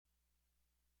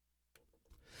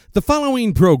The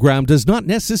following program does not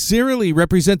necessarily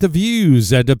represent the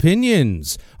views and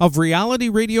opinions of Reality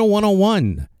Radio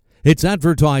 101, its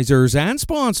advertisers and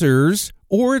sponsors,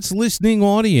 or its listening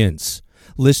audience.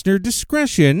 Listener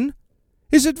discretion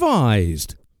is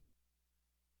advised.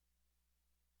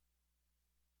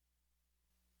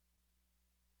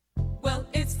 Well,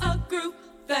 it's a group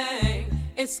thing.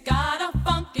 It's got a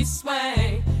funky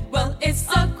swing. Well, it's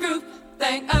a group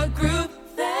thing, a group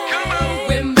thing. Come on.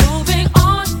 We're moving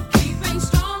on, keeping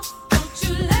strong. Don't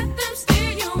you let them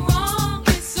steer you wrong.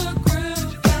 It's a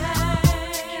group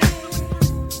thing.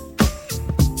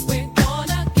 We're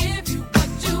gonna give you what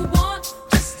you want,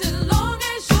 just as long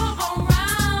as you're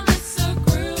around. It's a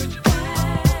group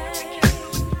thing.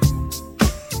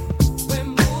 We're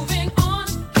moving on,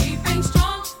 keeping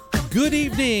strong. Good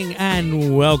evening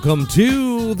and welcome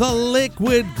to the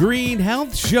Liquid Green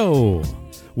Health Show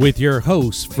with your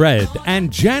hosts Fred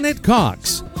and Janet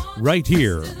Cox right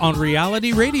here on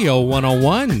Reality Radio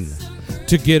 101.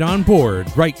 To get on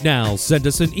board right now, send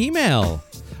us an email.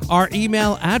 Our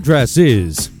email address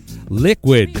is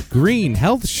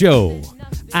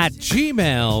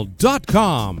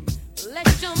liquidgreenhealthshow@gmail.com.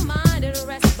 Let your mind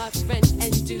rest, my friend,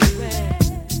 and do it.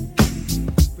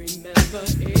 Remember,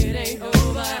 it ain't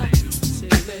over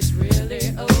till it's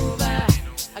really over.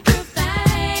 A good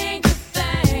thing,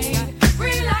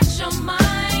 relax your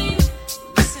mind.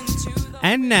 Listen to the...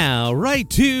 And now, right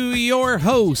to your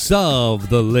hosts of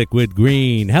the Liquid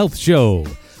Green Health Show,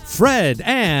 Fred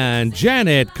and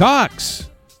Janet Cox.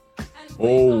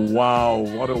 Oh, wow.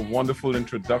 What a wonderful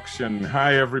introduction.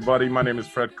 Hi, everybody. My name is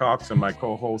Fred Cox, and my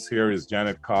co-host here is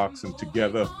Janet Cox. And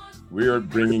together, we're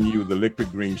bringing you the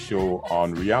Liquid Green Show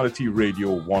on Reality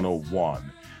Radio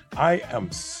 101. I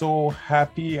am so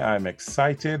happy. I'm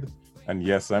excited. And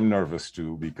yes, I'm nervous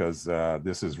too, because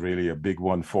this is really a big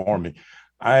one for me.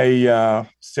 I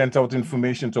sent out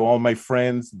information to all my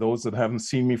friends, those that haven't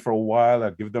seen me for a while.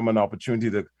 I give them an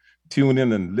opportunity to tune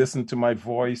in and listen to my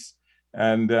voice.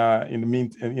 And in the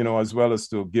meantime, as well as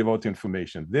to give out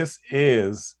information. This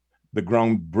is the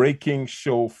groundbreaking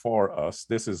show for us.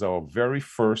 This is our very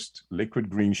first Liquid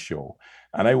Green show.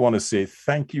 And I want to say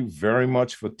thank you very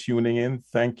much for tuning in.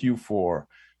 Thank you for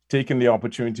taking the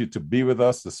opportunity to be with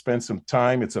us, to spend some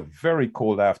time. It's a very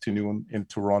cold afternoon in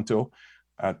Toronto.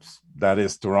 That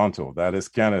is Toronto. That is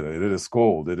Canada. It is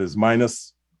cold. It is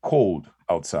minus cold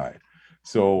outside.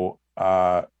 So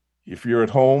if you're at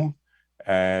home,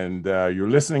 and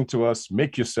you're listening to us,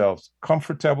 make yourselves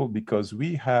comfortable because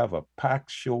we have a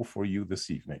packed show for you this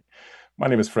evening. My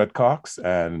name is Fred Cox,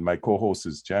 and my co-host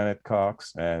is Janet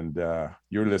Cox, and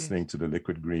you're listening to the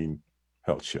Liquid Green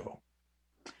Health Show.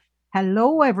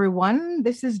 Hello, everyone.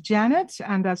 This is Janet,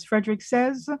 and as Frederick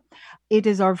says, it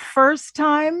is our first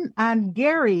time, and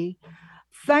Gary,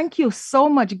 thank you so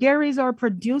much. Gary's our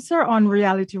producer on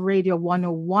Reality Radio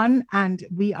 101, and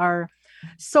we are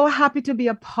so happy to be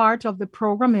a part of the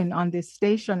programming on this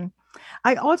station.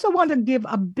 I also want to give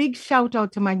a big shout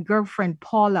out to my girlfriend,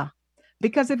 Paula,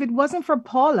 because if it wasn't for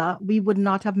Paula, we would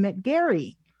not have met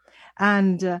Gary.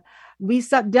 And we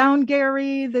sat down,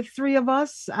 Gary, the three of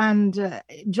us, and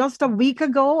just a week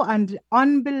ago, and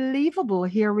unbelievable,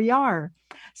 here we are.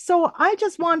 So I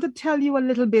just want to tell you a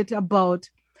little bit about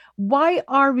why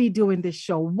are we doing this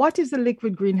show? What is the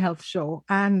Liquid Green Health Show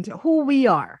and who we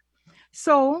are?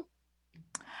 So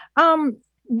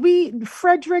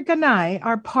Frederick and I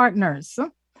are partners,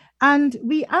 and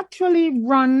we actually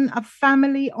run a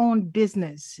family-owned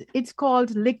business. It's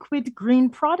called Liquid Green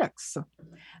Products,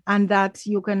 and that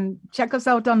you can check us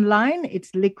out online.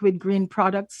 It's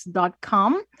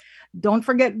liquidgreenproducts.com. Don't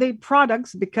forget the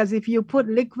products, because if you put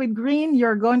liquid green,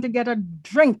 you're going to get a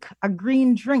drink, a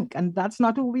green drink, and that's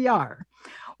not who we are.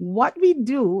 What we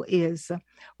do is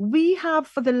we have,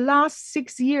 for the last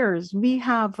 6 years, we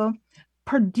have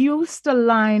produced a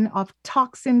line of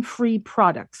toxin-free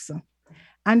products.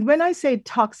 And when I say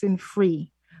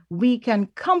toxin-free, we can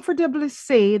comfortably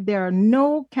say there are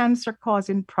no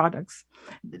cancer-causing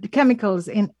chemicals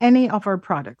in any of our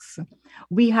products.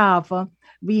 We have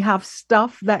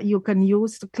stuff that you can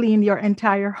use to clean your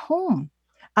entire home,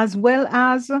 as well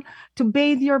as to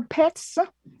bathe your pets.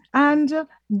 And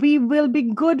we will be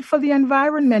good for the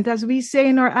environment. As we say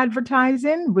in our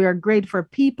advertising, we are great for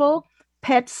people,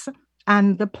 pets,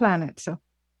 and the planet.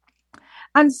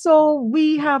 And so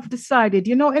we have decided,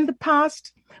 in the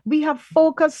past, we have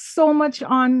focused so much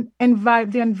on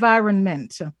the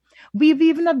environment. We've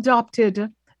even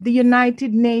adopted the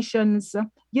United Nations.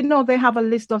 They have a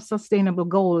list of sustainable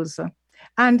goals.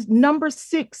 And number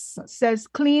 6 says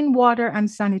clean water and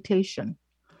sanitation.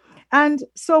 And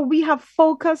so we have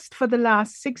focused for the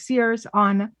last 6 years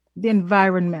on the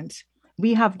environment.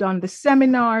 We have done the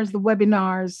seminars, the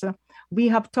webinars. We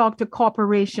have talked to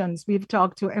corporations. We've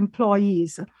talked to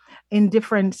employees in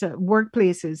different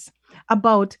workplaces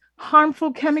about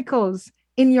harmful chemicals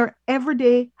in your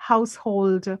everyday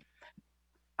household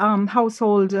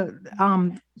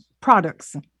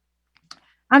products.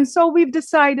 And so we've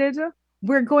decided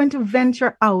we're going to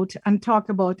venture out and talk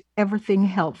about everything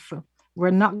health. We're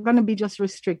not going to be just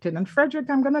restricted. And Frederick,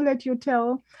 I'm going to let you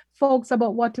tell folks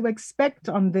about what to expect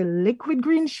on the Liquid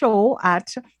Green Show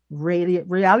at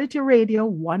Reality Radio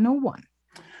 101.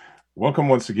 Welcome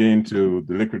once again to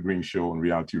the Liquid Green Show on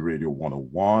Reality Radio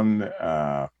 101.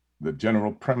 The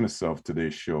general premise of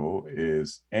today's show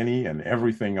is any and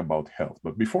everything about health.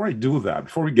 But before I do that,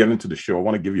 before we get into the show, I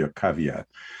want to give you a caveat.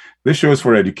 This show is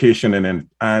for education and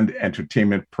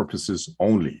entertainment purposes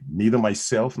only. Neither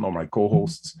myself nor my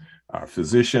co-hosts are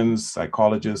physicians,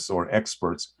 psychologists, or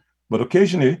experts, but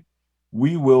occasionally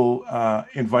we will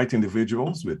invite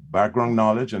individuals with background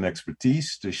knowledge and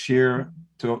expertise to share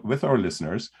with our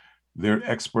listeners their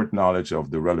expert knowledge of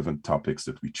the relevant topics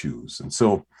that we choose. And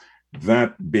so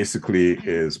that basically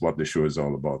is what the show is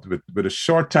all about. With a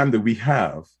short time that we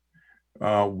have,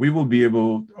 we will be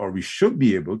able, or we should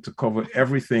be able, to cover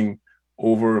everything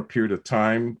over a period of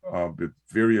time with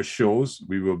various shows.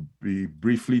 We will be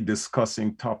briefly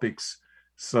discussing topics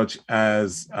such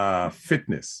as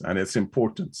fitness and its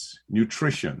importance,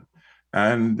 nutrition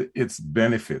and its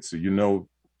benefits. You know,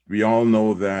 we all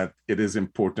know that it is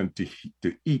important to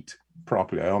eat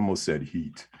properly. I almost said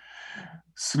heat.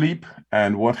 Sleep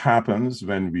and what happens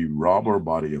when we rob our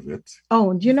body of it.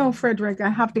 Oh, do you know, Frederick, I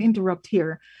have to interrupt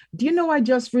here. Do you know, I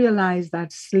just realized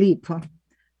that sleep,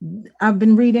 I've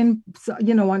been reading,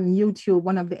 you know, on YouTube,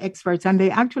 one of the experts, and they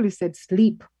actually said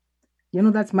sleep. You know,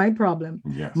 that's my problem.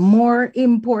 Yes. More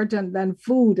important than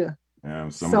food.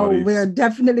 So we're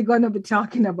definitely going to be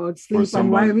talking about sleep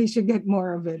and why we should get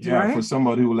more of it. Yeah, right? For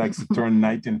somebody who likes to turn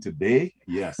night into day,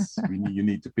 yes, you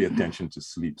need to pay attention to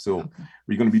sleep. So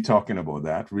we're going to be talking about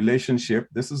that. Relationship,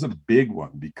 this is a big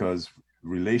one because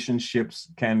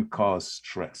relationships can cause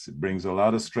stress. It brings a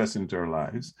lot of stress into our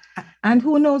lives. And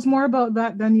who knows more about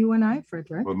that than you and I,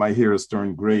 Frederick? Well, my hair has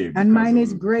turned gray. And mine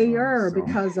is grayer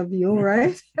because of you,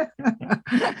 right?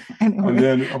 Anyway. And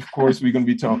then, of course, we're going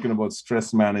to be talking about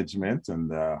stress management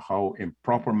and how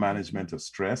improper management of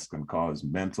stress can cause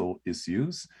mental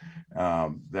issues.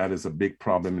 That is a big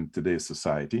problem in today's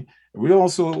society. We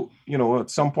also, you know, at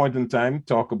some point in time,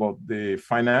 talk about the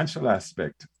financial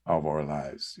aspect of our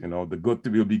lives. You know,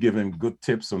 we'll be giving good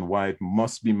tips on why it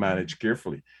must be managed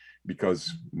carefully,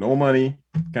 because no money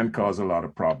can cause a lot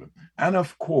of problems. And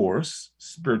of course,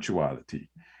 spirituality.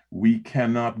 We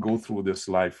cannot go through this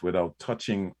life without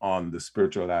touching on the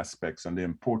spiritual aspects and the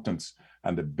importance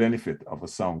and the benefit of a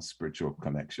sound spiritual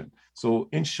connection. So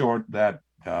in short, that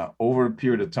over a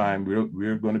period of time,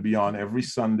 we're going to be on every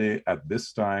Sunday at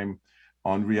this time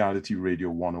on Reality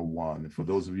Radio 101. For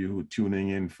those of you who are tuning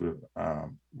in for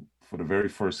the very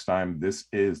first time, this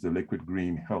is the Liquid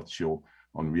Green Health Show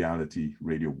on Reality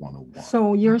Radio 101.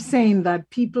 So you're saying that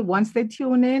people, once they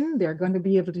tune in, they're going to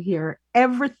be able to hear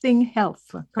everything health,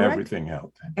 correct? Everything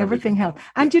health. Everything health.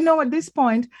 And you know, at this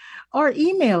point, our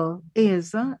email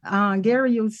is,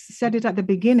 Gary, you said it at the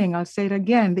beginning, I'll say it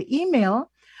again, the email,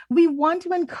 we want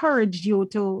to encourage you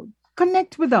to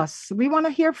connect with us. We want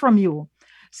to hear from you.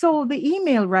 So the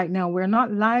email right now, we're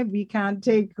not live. We can't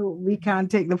take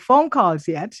the phone calls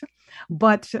yet,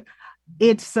 but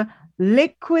it's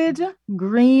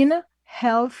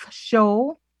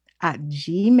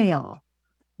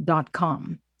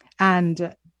liquidgreenhealthshow@gmail.com.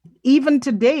 And even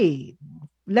today,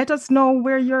 let us know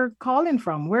where you're calling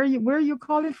from. Where you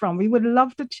calling from? We would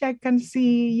love to check and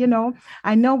see, you know.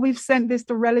 I know we've sent this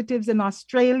to relatives in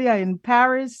Australia, in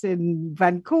Paris, in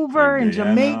Vancouver, in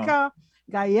Jamaica,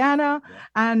 Guyana. Yeah.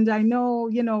 And I know,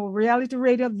 you know, Reality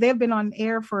Radio, they've been on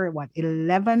air for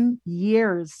 11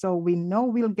 years. So we know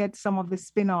we'll get some of the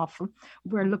spin-off.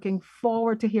 We're looking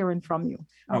forward to hearing from you. Okay?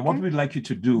 And what we'd like you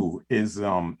to do is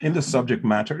in the subject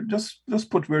matter, just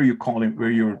put where you're calling,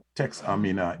 where you're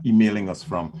emailing us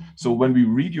from. So when we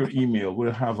read your email,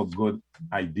 we'll have a good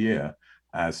idea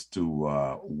as to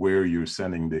where you're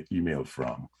sending the email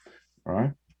from. All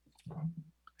right.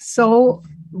 So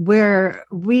we are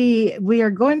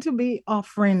going to be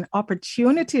offering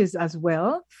opportunities as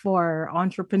well for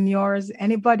entrepreneurs,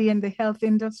 anybody in the health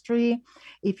industry.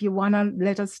 If you want to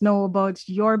let us know about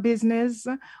your business,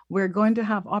 we're going to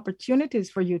have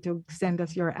opportunities for you to send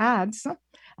us your ads.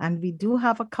 And we do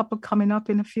have a couple coming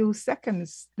up in a few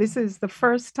seconds. This is the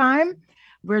first time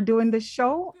we're doing the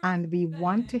show and we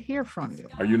want to hear from you.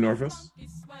 Are you nervous?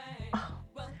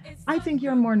 I think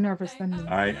you're more nervous than me.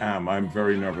 I am. I'm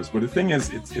very nervous. But the thing is,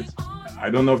 it's. I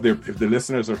don't know if the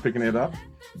listeners are picking it up,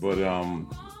 but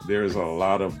there's a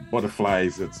lot of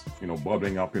butterflies that's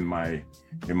bubbling up in my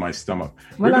stomach.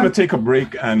 We're going to take a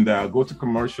break and go to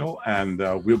commercial, and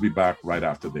we'll be back right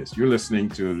after this. You're listening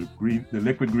to the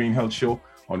Liquid Green Health Show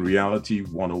on Reality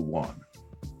 101.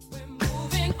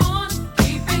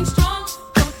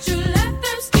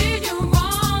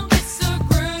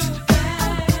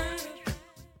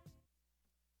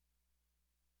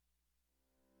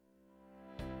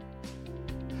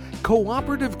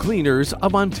 Cooperative Cleaners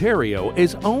of Ontario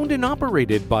is owned and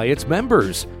operated by its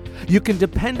members. You can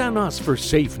depend on us for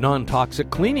safe, non-toxic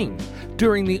cleaning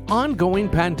during the ongoing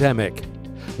pandemic.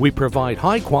 We provide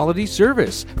high-quality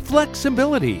service,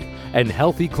 flexibility, and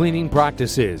healthy cleaning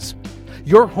practices.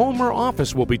 Your home or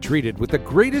office will be treated with the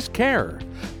greatest care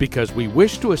because we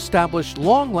wish to establish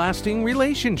long-lasting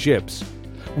relationships.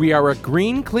 We are a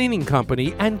green cleaning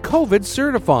company and COVID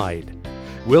certified.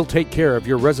 We'll take care of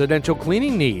your residential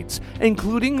cleaning needs,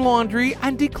 including laundry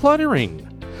and decluttering.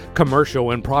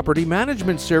 Commercial and property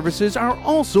management services are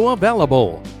also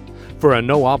available. For a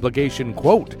no-obligation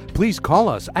quote, please call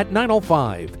us at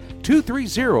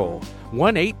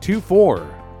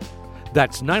 905-230-1824.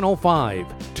 That's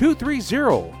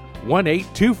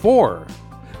 905-230-1824.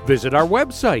 Visit our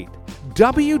website,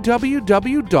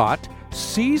 www.ccoo.coop.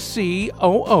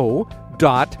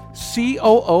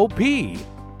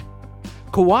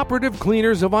 Cooperative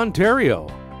Cleaners of Ontario,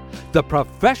 the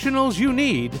professionals you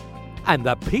need and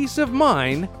the peace of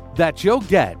mind that you'll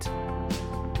get.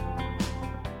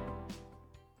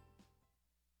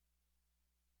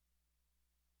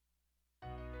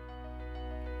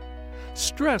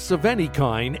 Stress of any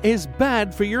kind is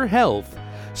bad for your health.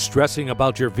 Stressing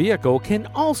about your vehicle can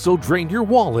also drain your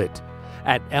wallet.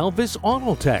 At Elvis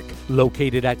Autotech,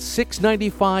 located at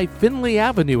 695 Finley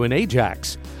Avenue in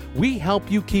Ajax, we help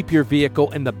you keep your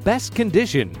vehicle in the best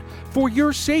condition for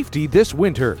your safety this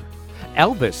winter.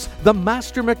 Elvis, the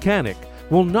master mechanic,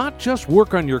 will not just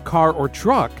work on your car or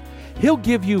truck, he'll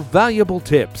give you valuable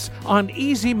tips on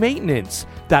easy maintenance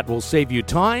that will save you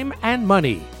time and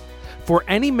money. For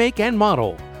any make and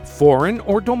model, foreign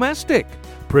or domestic,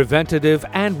 preventative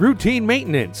and routine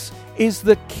maintenance is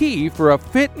the key for a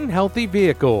fit and healthy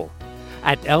vehicle.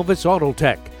 At Elvis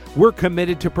Autotech, we're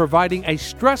committed to providing a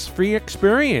stress-free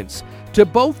experience to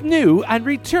both new and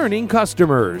returning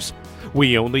customers.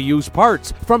 We only use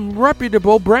parts from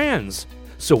reputable brands.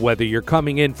 So whether you're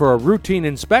coming in for a routine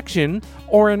inspection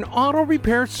or an auto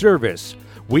repair service,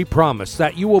 we promise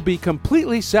that you will be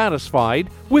completely satisfied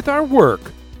with our work.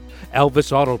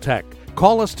 Elvis Autotech.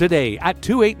 Call us today at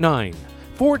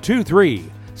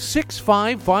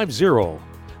 289-423-6550.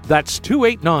 That's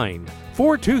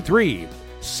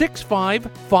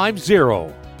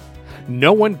 289-423-6550.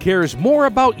 No one cares more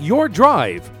about your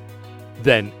drive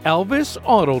than Elvis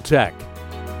Autotech.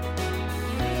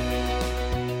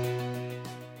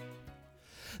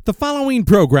 The following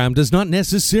program does not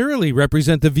necessarily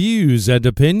represent the views and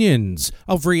opinions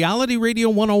of Reality Radio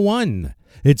 101,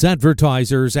 its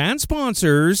advertisers and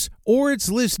sponsors, or its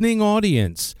listening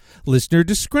audience. Listener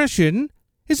discretion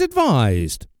is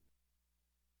advised.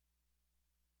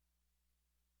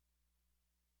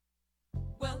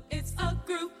 Well, it's a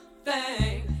group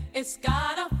thing. It's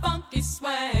got a funky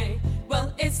sway.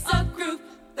 Well, it's a group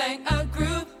thing, a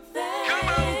group thing. Come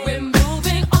on. We're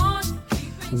moving on.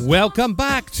 Welcome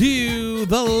back to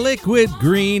the Liquid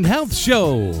Green Health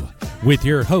Show with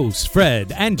your hosts,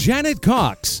 Fred and Janet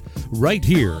Cox, right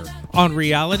here on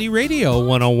Reality Radio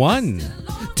 101.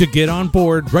 To get on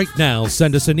board right now,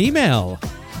 send us an email.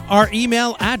 Our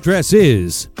email address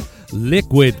is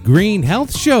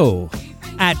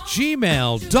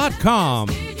liquidgreenhealthshow@gmail.com.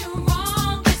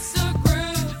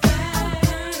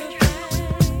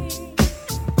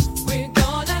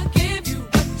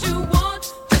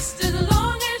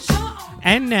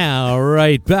 And now,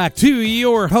 right back to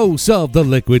your hosts of the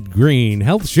Liquid Green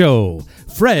Health Show,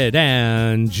 Fred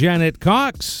and Janet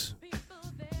Cox.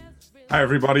 Hi,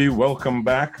 everybody. Welcome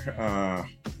back. I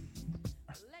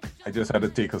just had to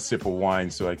take a sip of wine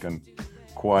so I can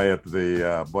quiet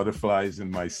the butterflies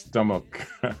in my stomach.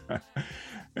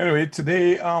 Anyway,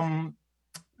 today,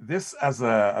 this, as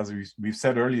we've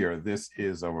said earlier, this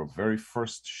is our very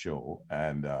first show,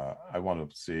 and I want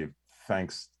to say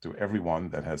thanks to everyone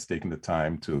that has taken the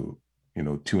time to,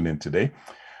 tune in today.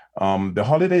 The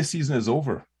holiday season is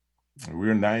over.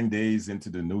 We're 9 days into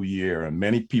the new year, and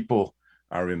many people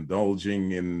are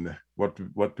indulging in what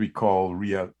we call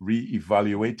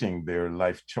re-evaluating their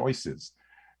life choices.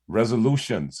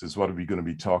 Resolutions is what we're going to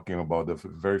be talking about, the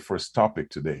very first topic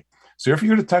today. So if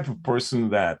you're the type of person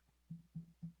that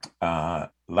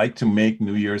like to make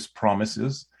New Year's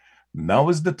promises, now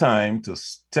is the time to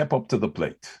step up to the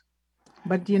plate.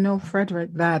 But you know,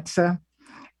 Frederick, that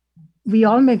we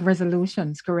all make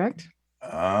resolutions, correct?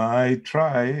 I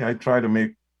try to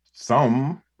make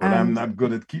some, but I'm not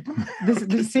good at keeping them. This is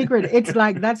the secret. It's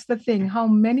like, that's the thing. How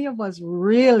many of us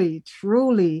really,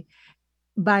 truly,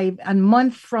 by a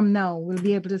month from now, will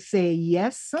be able to say,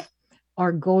 yes,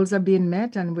 our goals are being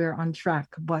met and we're on track.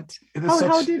 But it's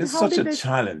such a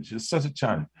challenge. It's such a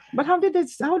challenge. But how did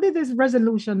this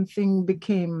resolution thing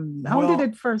became? How did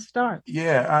it first start?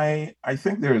 Yeah, I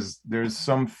think there's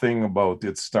something about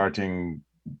it starting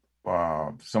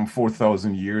some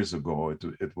 4,000 years ago.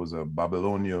 It was a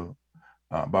Babylonian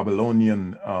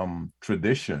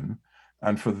tradition,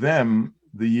 and for them,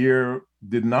 the year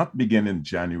did not begin in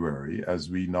January as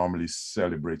we normally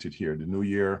celebrate it here. The New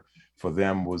Year for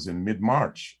them was in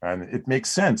mid-March, and it makes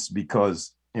sense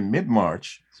because in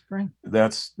mid-March, spring.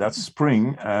 That's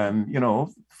spring, and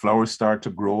flowers start to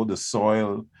grow. The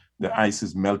soil, the ice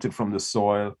is melted from the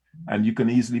soil, and you can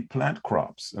easily plant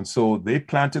crops. And so they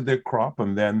planted their crop,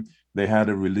 and then they had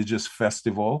a religious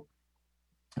festival,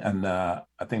 and I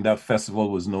think that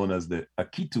festival was known as the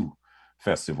Akitu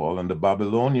Festival. And the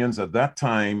Babylonians at that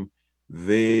time,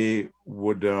 they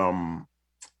would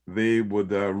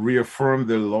reaffirm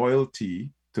their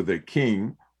loyalty to their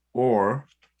king, or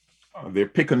they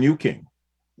pick a new king.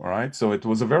 All right. So it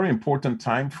was a very important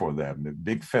time for them. The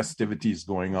big festivities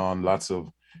going on, lots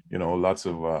of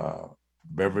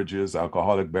beverages,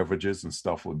 alcoholic beverages and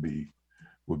stuff would be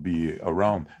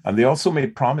around. And they also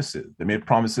made promises. They made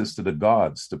promises to the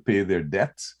gods to pay their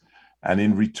debts. And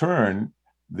in return,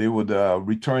 they would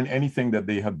return anything that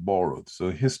they had borrowed. So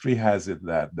history has it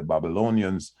that the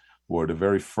Babylonians were the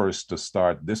very first to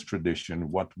start this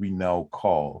tradition, what we now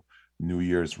call New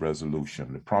Year's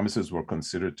resolution. The promises were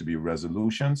considered to be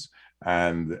resolutions,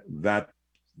 and that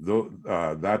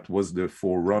was the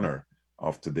forerunner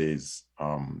of today's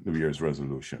New Year's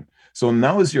resolution. So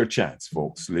now is your chance,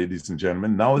 folks, ladies and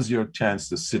gentlemen. Now is your chance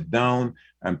to sit down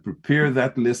and prepare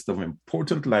that list of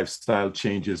important lifestyle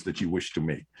changes that you wish to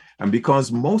make. And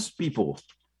because most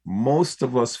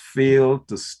of us fail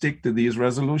to stick to these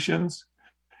resolutions,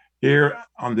 here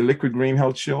on the Liquid Green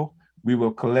Health Show, we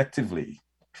will collectively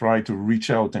try to reach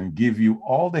out and give you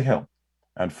all the help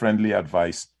and friendly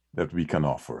advice that we can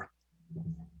offer.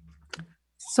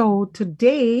 So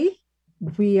today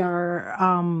we are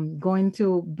going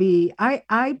to be,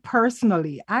 I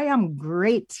personally, I am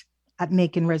great at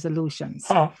making resolutions.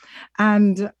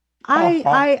 And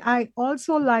I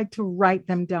also like to write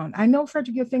them down. I know,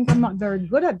 Frederick, you think I'm not very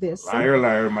good at this.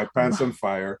 Liar, my pants on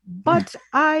fire. But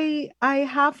I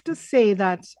have to say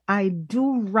that I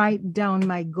do write down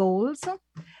my goals.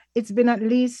 It's been at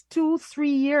least 2-3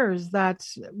 years that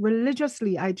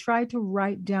religiously I try to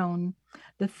write down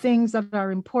the things that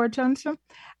are important.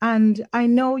 And I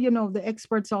know, the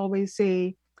experts always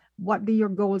say, what do your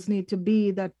goals need to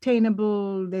be? They're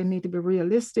attainable, they need to be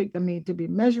realistic, they need to be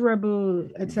measurable,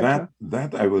 etc.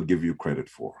 That I will give you credit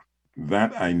for.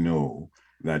 That I know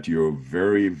that you're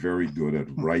very, very good at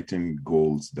writing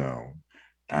goals down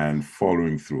and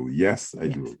following through. Yes, I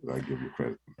do. I give you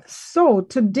credit. So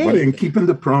today, but in keeping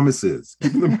the promises,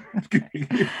 the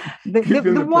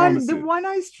one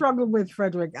I struggle with,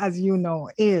 Frederick, as you know,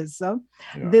 is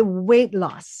the weight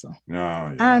loss.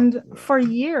 And for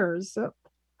years,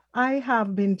 I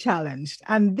have been challenged.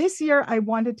 And this year I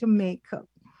wanted to make,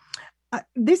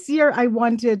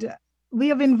 we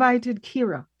have invited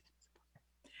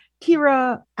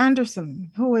Kira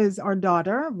Anderson, who is our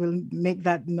daughter, we'll make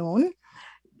that known.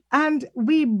 And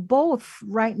we both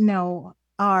right now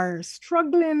are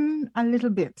struggling a little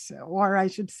bit, or I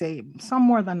should say some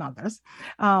more than others,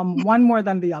 one more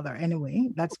than the other anyway,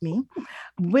 that's me,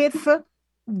 with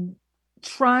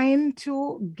trying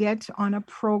to get on a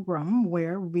program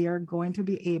where we are going to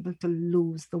be able to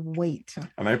lose the weight.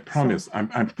 And I promise,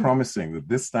 I'm promising that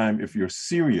this time, if you're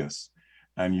serious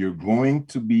and you're going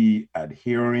to be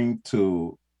adhering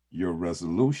to your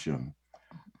resolution,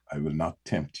 I will not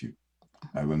tempt you.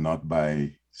 I will not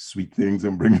buy sweet things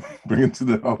and bring it to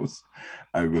the house.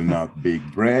 I will not bake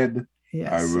bread.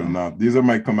 Yes. I will not. These are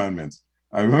my commandments.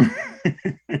 I will.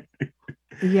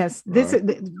 Yes,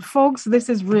 folks, this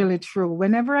is really true.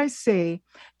 Whenever I say,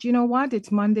 do you know what?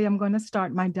 It's Monday. I'm going to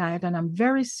start my diet and I'm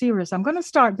very serious. I'm going to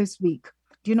start this week.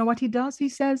 Do you know what he does? He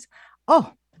says,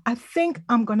 oh, I think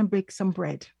I'm going to bake some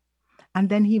bread. And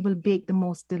then he will bake the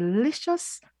most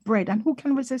delicious bread. And who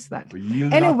can resist that?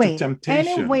 Anyway,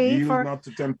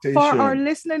 for our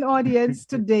listening audience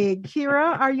today,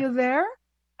 Kira, are you there?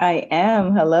 I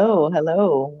am.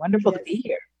 Hello. Wonderful to be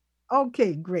here.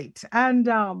 Okay, great. And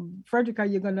Frederick, are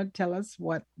you gonna tell us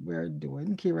what we're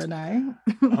doing, Kira and I?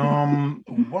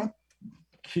 What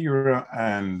Kira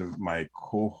and my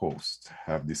co-host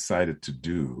have decided to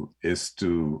do is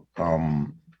to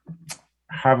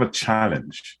have a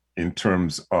challenge in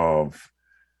terms of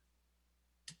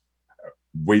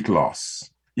weight loss,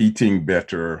 eating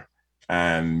better,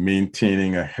 and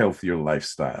maintaining a healthier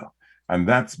lifestyle. And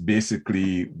that's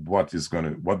basically what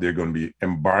they're going to be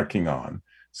embarking on.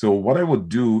 So what I would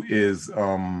do is,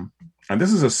 and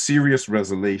this is a serious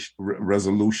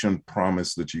resolution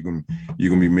promise that you're going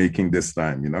to be making this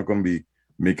time. You're not going to be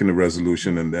making a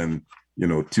resolution and then,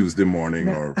 Tuesday morning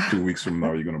or 2 weeks from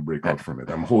now, you're going to break out from it.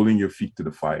 I'm holding your feet to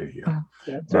the fire here.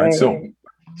 That's right. right.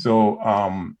 So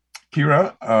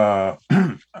Kira,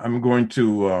 I'm going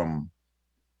to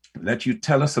let you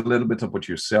tell us a little bit about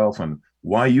yourself and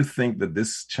why you think that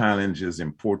this challenge is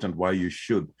important, why you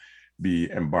should be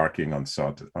embarking on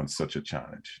such a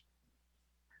challenge.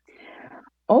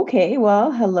 Okay,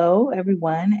 well, hello,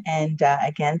 everyone. And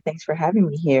again, thanks for having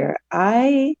me here.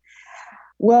 I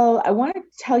want to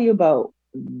tell you about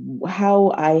how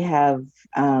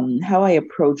I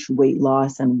approach weight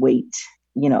loss and weight,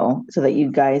 so that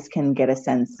you guys can get a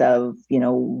sense of,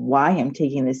 why I'm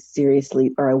taking this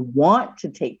seriously, or I want to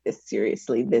take this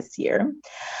seriously this year.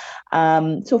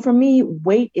 So for me,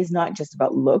 weight is not just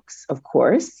about looks, of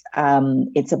course.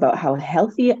 It's about how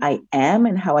healthy I am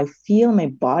and how I feel in my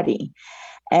body.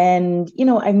 And,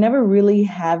 I've never really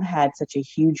have had such a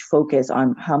huge focus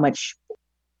on how much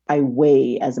I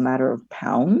weigh as a matter of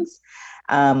pounds.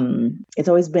 It's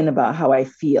always been about how I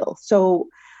feel. So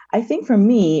I think for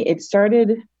me, I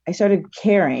started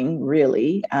caring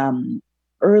really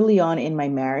early on in my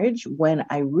marriage when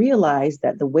I realized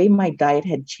that the way my diet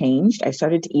had changed. I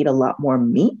started to eat a lot more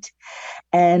meat,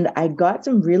 and I got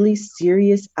some really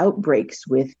serious outbreaks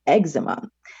with eczema.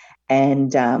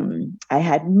 And I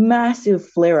had massive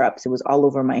flare-ups. It was all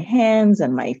over my hands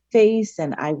and my face.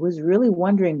 And I was really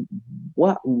wondering,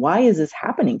 why is this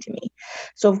happening to me?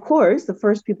 So, of course, the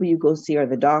first people you go see are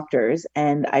the doctors.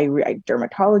 And I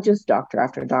dermatologist, doctor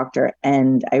after doctor.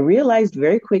 And I realized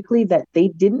very quickly that they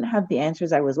didn't have the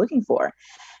answers I was looking for.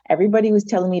 Everybody was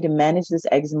telling me to manage this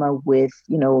eczema with,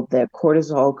 the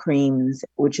cortisol creams,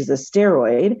 which is a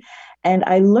steroid. And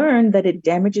I learned that it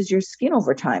damages your skin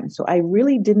over time. So I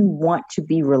really didn't want to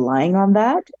be relying on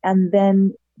that. And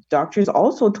then doctors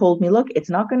also told me, look,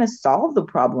 it's not going to solve the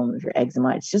problem of your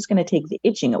eczema. It's just going to take the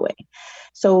itching away.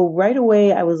 So right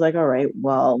away, I was like, all right,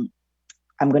 well,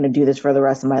 I'm going to do this for the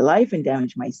rest of my life and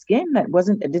damage my skin.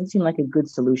 It didn't seem like a good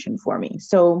solution for me.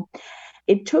 So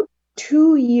it took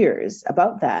 2 years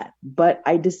about that, but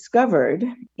I discovered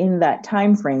in that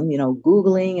time frame,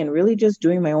 Googling and really just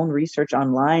doing my own research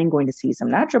online, going to see some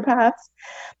naturopaths,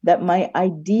 that my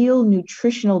ideal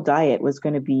nutritional diet was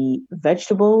going to be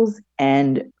vegetables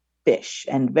and fish,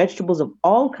 and vegetables of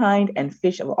all kind and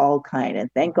fish of all kind. And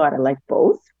thank God I like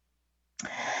both.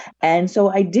 And so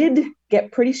I did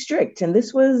get pretty strict. And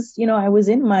this was, I was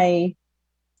in my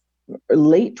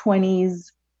late 20s,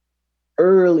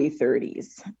 early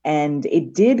 30s. And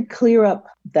it did clear up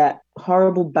that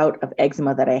horrible bout of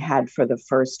eczema that I had for the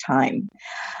first time.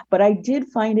 But I did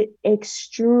find it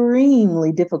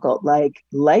extremely difficult. Like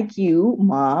you,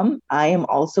 Mom, I am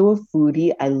also a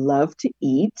foodie. I love to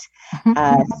eat.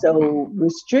 So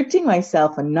restricting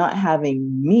myself and not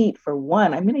having meat, for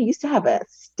one, I used to have a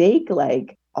steak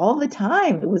like all the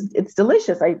time. It's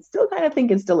delicious. I still kind of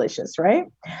think it's delicious, right?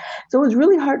 So it was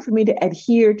really hard for me to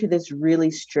adhere to this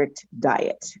really strict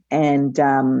diet. And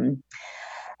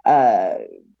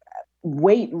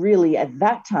weight really at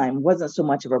that time wasn't so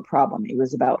much of a problem. It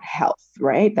was about health,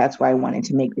 right? That's why I wanted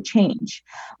to make the change.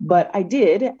 But I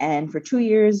did. And for 2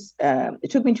 years,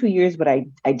 it took me 2 years, but I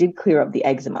did clear up the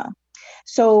eczema.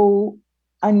 So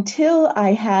until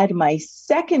I had my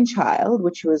second child,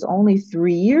 which was only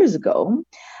 3 years ago,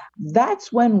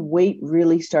 that's when weight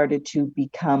really started to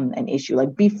become an issue.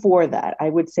 Like before that, I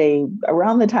would say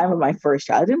around the time of my first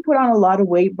child, I didn't put on a lot of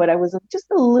weight, but I was just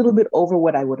a little bit over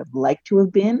what I would have liked to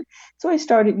have been. So I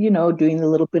started, doing a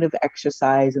little bit of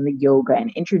exercise and the yoga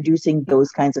and introducing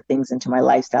those kinds of things into my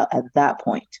lifestyle at that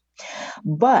point.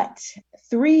 But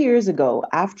 3 years ago,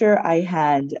 after I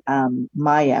had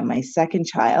Maya, my second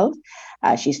child,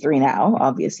 she's 3 now,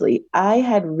 obviously, I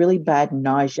had really bad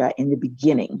nausea in the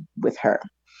beginning with her.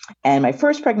 And my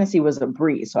first pregnancy was a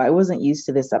breeze, so I wasn't used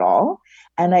to this at all.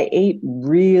 And I ate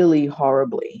really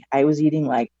horribly. I was eating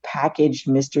like packaged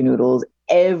Mr. Noodles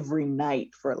every night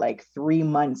for like 3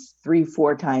 months,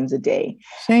 3-4 times a day.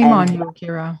 Shame on you,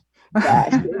 Kira. Yeah,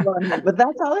 shave on me. But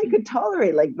that's all I could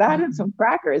tolerate, like that and some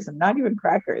crackers, and not even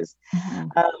crackers.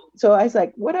 So I was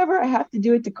like, whatever, I have to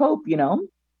do it to cope, you know?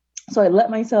 So I let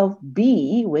myself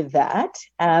be with that.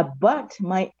 But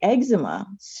my eczema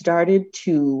started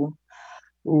to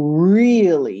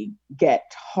really get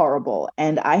horrible.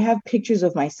 And I have pictures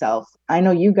of myself. I know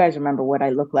you guys remember what I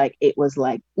looked like. It was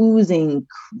like oozing,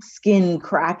 skin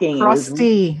cracking.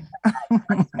 Crusty.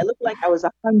 I looked like I was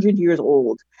 100 years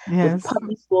old with Yes.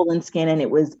 puffy, swollen skin, and it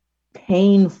was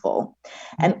painful.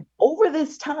 And over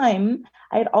this time,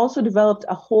 I had also developed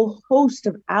a whole host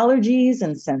of allergies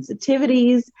and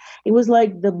sensitivities. It was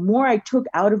like the more I took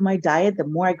out of my diet, the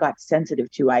more I got sensitive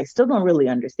to. I still don't really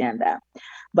understand that.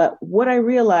 But what I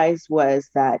realized was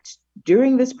that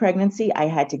during this pregnancy, I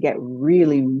had to get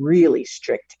really, really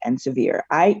strict and severe.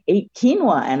 I ate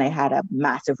quinoa and I had a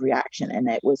massive reaction, and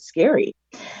it was scary.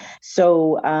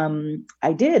 So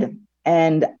I did.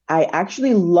 And I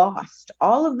actually lost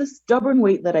all of the stubborn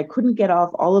weight that I couldn't get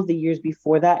off all of the years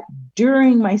before that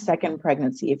during my second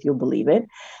pregnancy, if you'll believe it.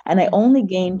 And I only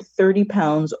gained 30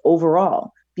 pounds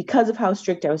overall because of how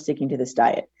strict I was sticking to this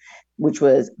diet, which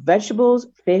was vegetables,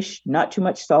 fish, not too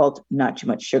much salt, not too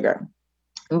much sugar.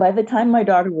 And by the time my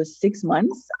daughter was 6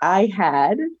 months, I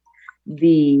had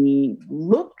the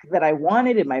look that I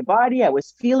wanted in my body. I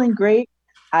was feeling great.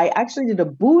 I actually did a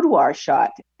boudoir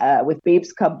shot with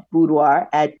Babes Cup Boudoir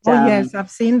at Oh, yes,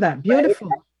 I've seen that. Beautiful.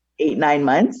 8, 9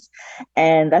 months.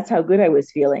 And that's how good I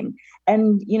was feeling.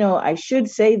 And, you know, I should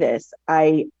say this.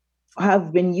 I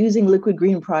have been using Liquid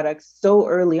Green products so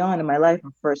early on in my life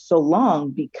and for so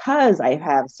long because I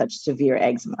have such severe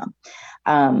eczema.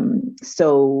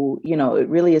 So, you know, it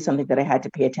really is something that I had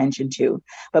to pay attention to.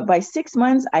 But by 6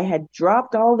 months, I had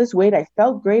dropped all this weight. I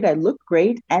felt great. I looked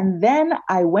great. And then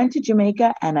I went to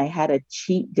Jamaica and I had a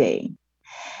cheat day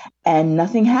and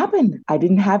nothing happened. I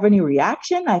didn't have any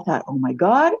reaction. I thought, oh my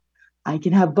God, I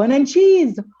can have bun and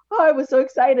cheese. Oh, I was so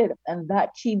excited. And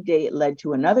that cheat day led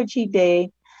to another cheat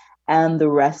day. And the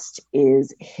rest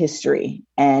is history.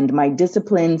 And my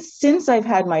discipline since I've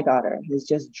had my daughter has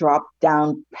just dropped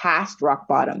down past rock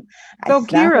bottom. So,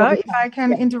 Kira, if I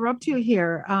can interrupt you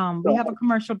here, we have a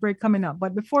commercial break coming up.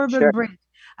 But before the break,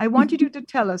 I want you to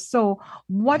tell us. So,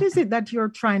 what is it that you're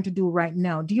trying to do right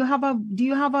now? Do you have a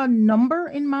number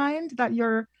in mind that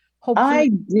you're hopefully? I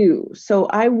do. So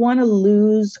I want to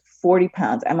lose 40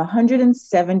 pounds. I'm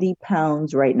 170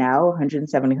 pounds right now,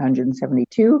 170,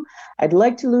 172. I'd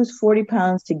like to lose 40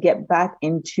 pounds to get back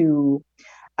into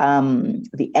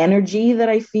the energy that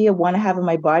I feel I want to have in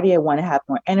my body. I want to have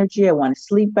more energy. I want to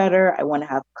sleep better. I want to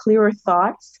have clearer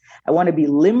thoughts. I want to be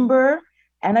limber.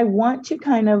 And I want to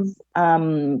kind of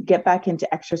get back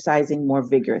into exercising more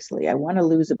vigorously. I want to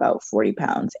lose about 40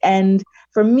 pounds. And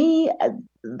for me,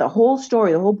 the whole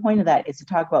story, the whole point of that is to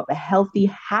talk about the healthy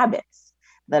habits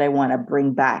that I want to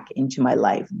bring back into my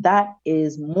life. That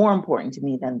is more important to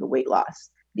me than the weight loss,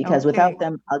 because without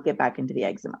them, I'll get back into the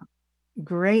eczema.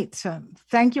 Great.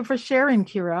 Thank you for sharing,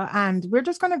 Kira. And we're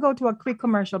just going to go to a quick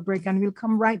commercial break and we'll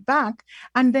come right back.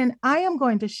 And then I am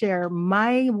going to share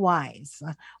my whys.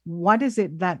 What is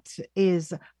it that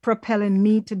is propelling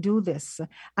me to do this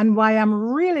and why I'm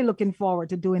really looking forward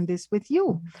to doing this with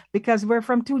you, because we're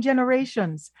from two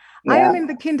generations. Yeah. I am in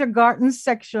the kindergarten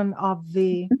section of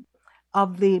the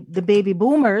baby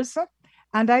boomers.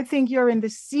 And I think you're in the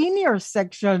senior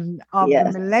section of the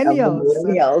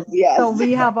millennials. Yes. So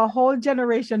we have a whole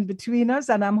generation between us.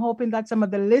 And I'm hoping that some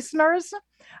of the listeners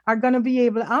are going to be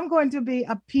able, I'm going to be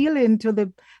appealing to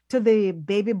the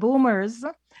baby boomers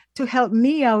to help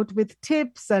me out with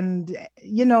tips and,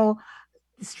 you know,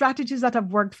 strategies that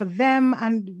have worked for them.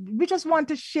 And we just want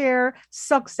to share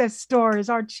success stories,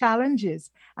 our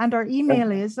challenges. And our email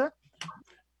is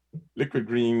Liquid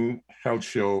Green Health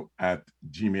Show at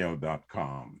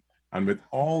gmail.com. And with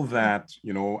all that,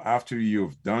 you know, after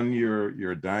you've done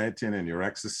your dieting and your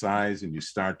exercise and you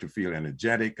start to feel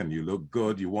energetic and you look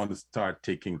good, you want to start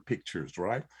taking pictures,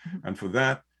 right? Mm-hmm. And for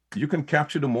that, you can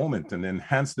capture the moment and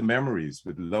enhance the memories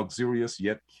with luxurious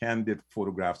yet candid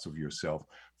photographs of yourself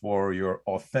for your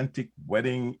authentic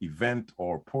wedding, event,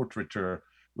 or portraiture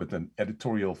with an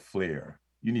editorial flair.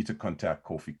 You need to contact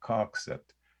Kofi Cox at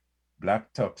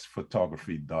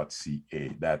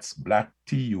blacktux.photography.ca. That's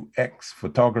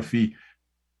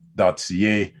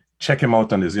blacktux.photography.ca. Check him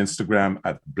out on his Instagram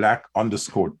at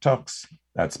black_tux.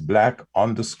 That's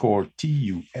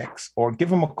black_tux. Or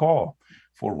give him a call,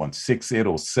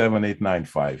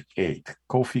 416-807-8958.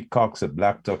 Kofi Cox at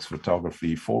Black Tux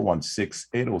Photography,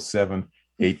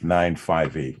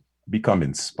 416-807-8958. Become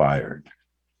inspired.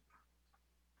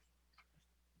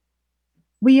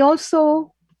 We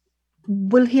also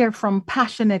we'll hear from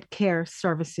Passionate Care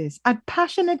Services. At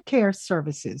Passionate Care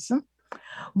Services,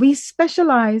 we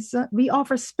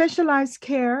offer specialized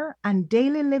care and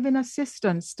daily living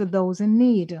assistance to those in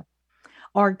need.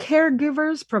 Our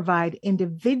caregivers provide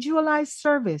individualized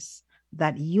service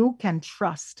that you can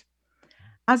trust.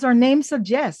 As our name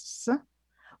suggests,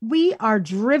 we are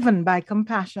driven by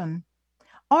compassion.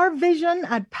 Our vision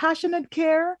at Passionate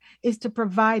Care is to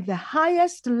provide the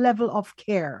highest level of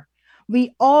care.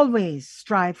 We always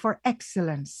strive for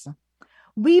excellence.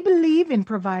 We believe in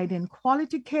providing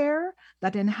quality care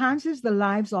that enhances the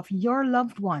lives of your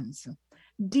loved ones,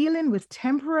 dealing with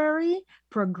temporary,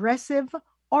 progressive,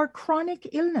 or chronic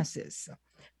illnesses.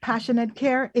 Passionate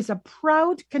Care is a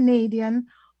proud Canadian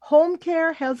home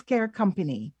care healthcare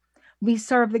company.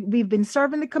 We've been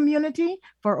serving the community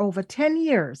for over 10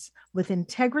 years with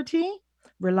integrity,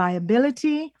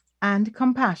 reliability, and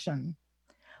compassion.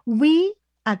 We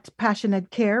at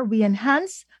Passionate Care, we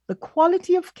enhance the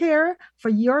quality of care for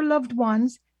your loved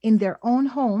ones in their own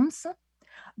homes,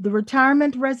 the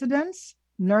retirement residence,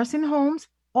 nursing homes,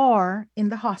 or in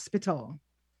the hospital.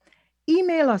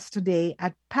 Email us today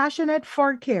at Passionate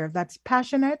for Care. That's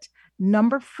passionate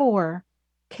number 4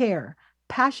 care.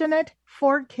 Passionate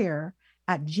for Care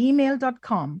at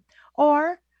gmail.com,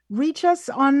 or reach us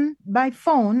on by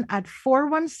phone at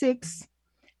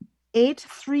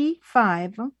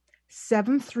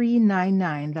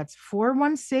 416-835-7399. That's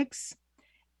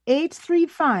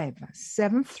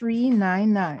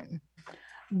 416-835-7399.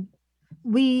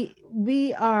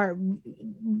 We are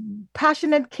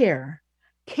Passionate Care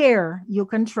you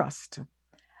can trust.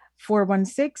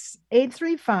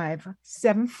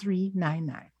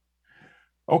 416-835-7399.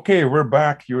 Okay, we're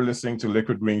back. You're listening to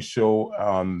Liquid Green Show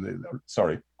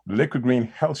Liquid Green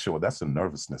Health Show. That's the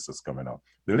nervousness that's coming up.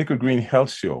 The Liquid Green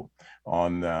Health Show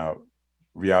on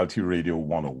Reality Radio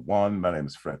 101. My name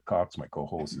is Fred Cox. My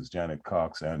co-host is Janet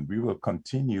Cox, and we will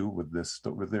continue with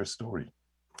their story.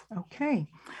 Okay.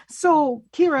 So,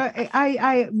 Kira,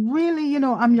 I really,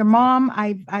 I'm your mom.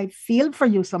 I feel for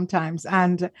you sometimes.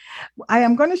 And I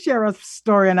am going to share a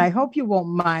story, and I hope you won't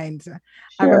mind. Sure.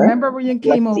 I remember when you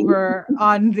came over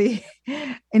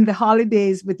in the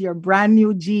holidays with your brand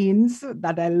new jeans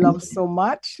that I love so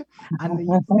much. And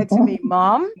you said to me,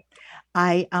 Mom,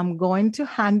 I am going to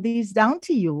hand these down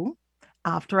to you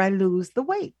after I lose the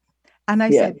weight. And I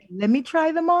said, let me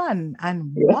try them on.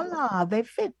 And voila, they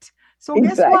fit. So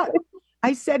guess what?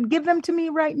 I said, give them to me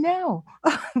right now,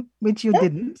 which you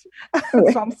didn't.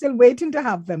 So I'm still waiting to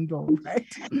have them though,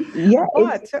 right? Yeah.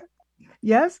 But,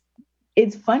 yes?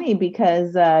 It's funny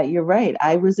because you're right.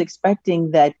 I was expecting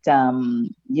that,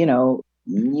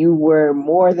 you were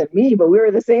more than me, but we were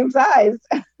the same size.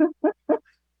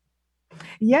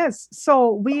 Yes.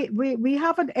 So we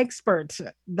have an expert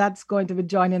that's going to be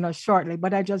joining us shortly,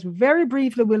 but I just very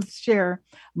briefly will share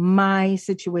my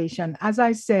situation. As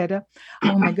I said,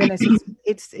 oh my goodness,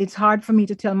 it's hard for me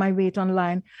to tell my weight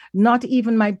online. Not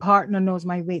even my partner knows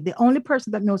my weight. The only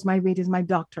person that knows my weight is my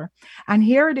doctor. And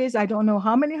here it is. I don't know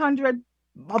how many hundred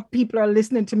of people are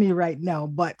listening to me right now,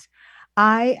 but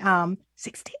I am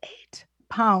 68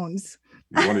 pounds.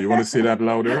 You want to say that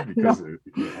louder? Because no,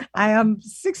 I am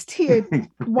 68,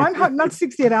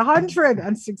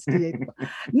 168.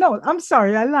 No, I'm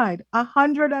sorry, I lied.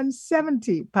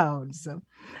 170 pounds.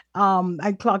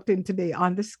 I clocked in today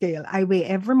on the scale. I weigh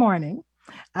every morning,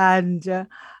 and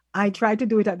I try to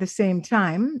do it at the same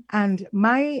time. And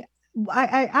I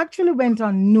actually went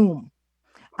on Noom,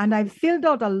 and I filled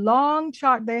out a long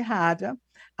chart they had.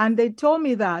 And they told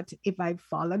me that if I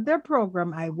followed their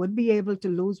program, I would be able to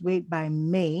lose weight by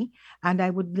May, and I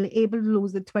would be able to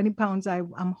lose the 20 pounds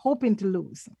I'm hoping to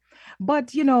lose.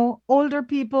 But, older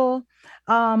people,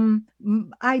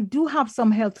 I do have some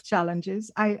health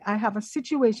challenges. I have a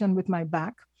situation with my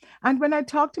back. And when I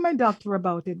talked to my doctor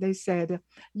about it, they said,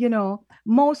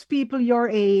 most people your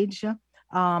age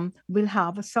will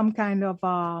have some kind of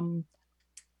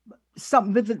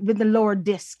some with the lower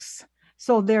discs.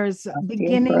 So there's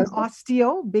beginning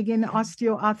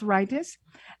osteoarthritis.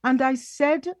 And I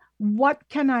said, what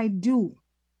can I do?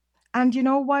 And you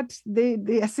know what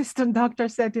the assistant doctor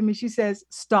said to me? She says,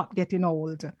 stop getting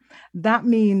old. That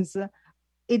means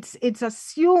it's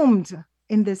assumed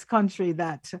in this country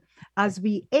that as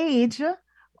we age,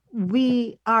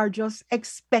 we are just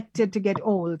expected to get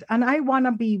old. And I want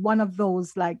to be one of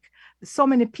those, like so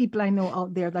many people I know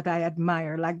out there that I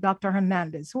admire, like Dr.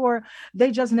 Hernandez,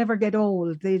 they just never get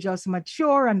old. They just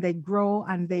mature and they grow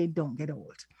and they don't get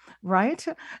old, right?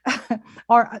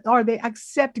 or they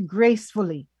accept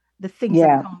gracefully the things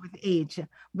that come with age,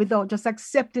 without just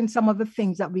accepting some of the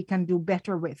things that we can do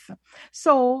better with.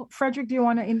 So, Frederick, do you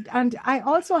want to? And I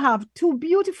also have two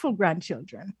beautiful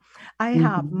grandchildren. I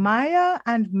have Maya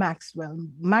and Maxwell.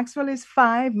 Maxwell is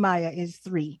 5, Maya is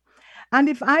 3. And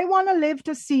if I want to live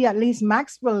to see at least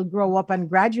Maxwell grow up and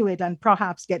graduate and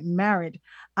perhaps get married,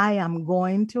 I am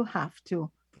going to have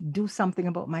to do something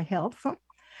about my health.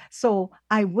 So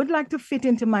I would like to fit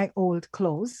into my old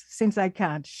clothes since I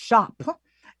can't shop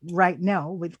right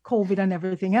now with COVID and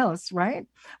everything else, right?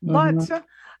 But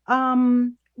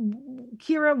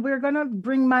Kira, we're gonna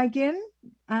bring Mike in,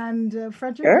 and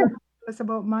Frederick, Sure. tell us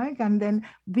about Mike, and then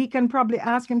we can probably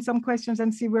ask him some questions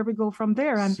and see where we go from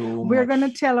there. And we're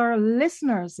gonna tell our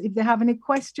listeners if they have any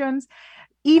questions,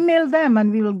 email them,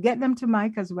 and we will get them to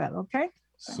Mike as well. Okay?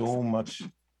 So much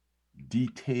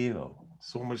detail.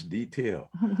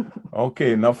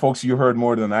 Okay, now folks, you heard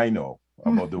more than I know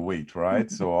about the weight,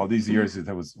 right? So all these years it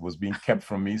was being kept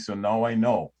from me, so now I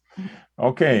know.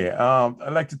 Okay,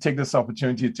 I'd like to take this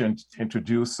opportunity to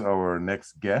introduce our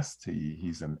next guest.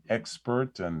 He's an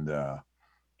expert, and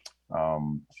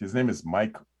his name is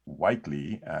Mike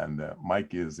Whiteley, and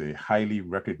Mike is a highly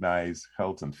recognized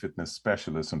health and fitness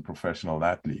specialist and professional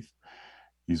athlete.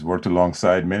 He's worked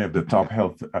alongside many of the top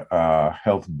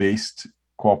health-based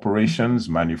corporations,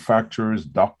 manufacturers,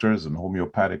 doctors, and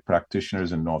homeopathic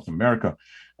practitioners in North America,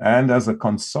 and as a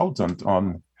consultant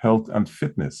on health and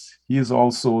fitness. He is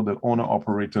also the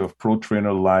owner-operator of Pro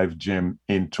Trainer Live Gym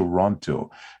in Toronto.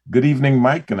 Good evening,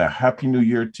 Mike, and a happy new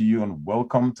year to you, and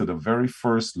welcome to the very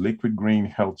first Liquid Green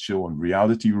Health Show on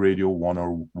Reality Radio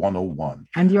 101.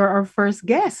 And you're our first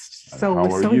guest, so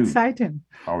we're so excited.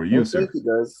 How are you, sir? Thank you,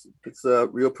 guys. It's a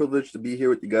real privilege to be here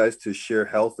with you guys to share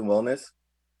health and wellness.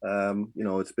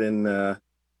 It's been, a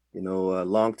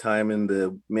long time in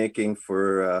the making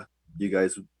for you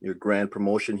guys, your grand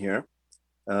promotion here.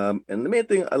 And the main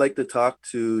thing I like to talk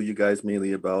to you guys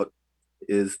mainly about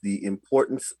is the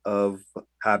importance of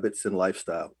habits and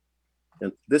lifestyle.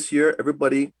 And this year, every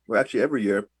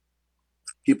year,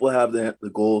 people have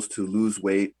the goals to lose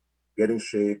weight, get in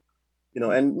shape,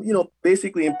 and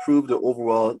basically improve the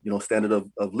overall, standard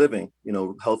of living,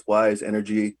 health-wise,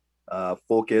 energy,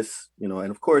 focus,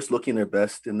 and of course, looking their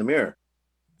best in the mirror.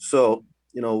 So,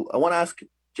 I want to ask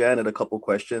Janet a couple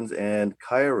questions, and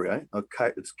Kyra,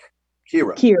 it's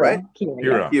Kira, right?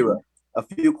 Kira, a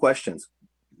few questions.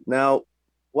 Now,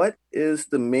 what is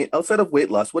the main, outside of weight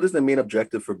loss, what is the main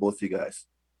objective for both of you guys?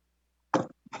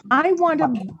 I want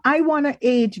to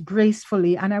age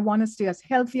gracefully, and I want to stay as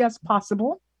healthy as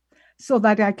possible so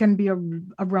that I can be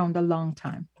around a long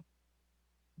time.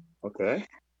 Okay.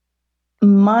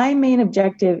 My main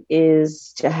objective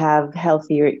is to have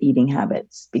healthier eating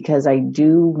habits because I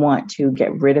do want to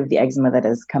get rid of the eczema that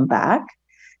has come back.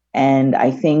 And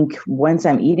I think once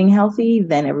I'm eating healthy,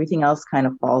 then everything else kind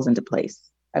of falls into place.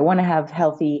 I want to have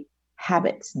healthy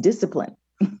habits, discipline.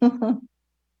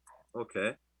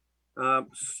 Okay.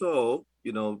 So,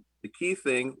 the key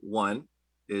thing, one,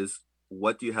 is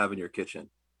what do you have in your kitchen?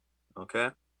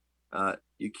 Okay.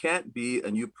 You can't be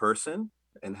a new person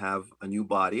and have a new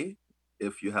body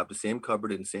if you have the same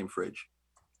cupboard and the same fridge.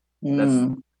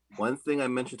 That's one thing I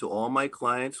mention to all my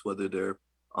clients, whether they're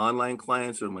online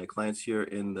clients or my clients here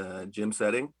in the gym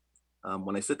setting.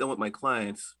 When I sit down with my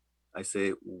clients, I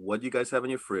say, what do you guys have in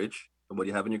your fridge and what do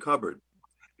you have in your cupboard?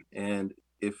 And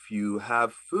if you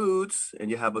have foods and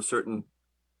you have a certain,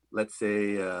 let's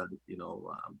say,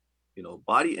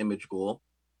 body image goal,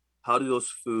 how do those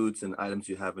foods and items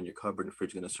you have in your cupboard and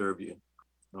fridge going to serve you?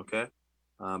 Okay.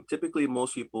 Typically,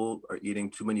 most people are eating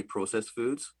too many processed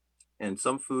foods, and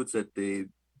some foods that they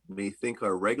may think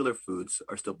are regular foods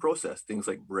are still processed, things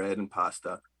like bread and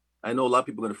pasta. I know a lot of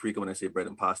people are going to freak out when I say bread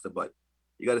and pasta, but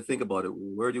you got to think about it.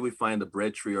 Where do we find a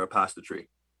bread tree or a pasta tree?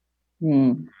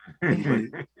 Anybody?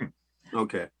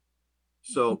 Okay.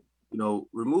 So,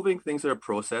 removing things that are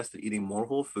processed and eating more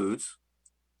whole foods,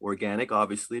 organic,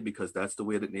 obviously, because that's the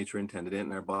way that nature intended it,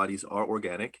 and our bodies are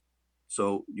organic.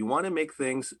 So you want to make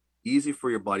things easy for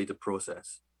your body to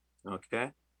process.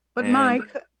 Okay. But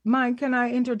Mike, can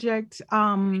I interject?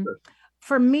 Sure.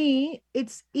 For me,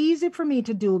 it's easy for me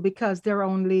to do because there are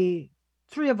only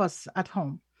 3 of us at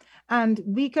home, and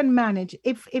we can manage.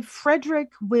 If Frederick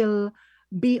will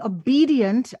be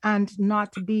obedient and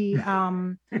not be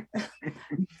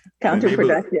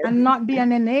counterproductive and not be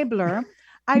an enabler,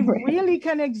 I really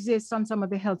can exist on some of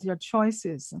the healthier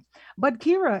choices. But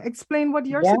Kira, explain what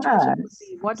your suggestion would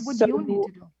be. What would you need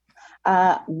to do?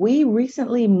 We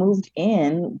recently moved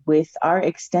in with our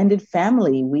extended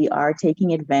family. We are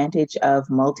taking advantage of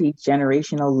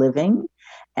multi-generational living,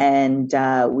 And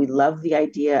we love the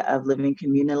idea of living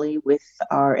communally with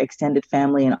our extended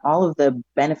family and all of the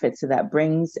benefits that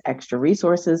brings, extra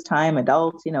resources, time,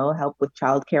 adults, help with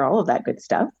childcare, all of that good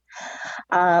stuff.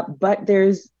 But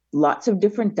there's lots of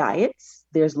different diets.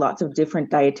 There's lots of different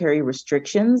dietary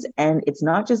restrictions, and it's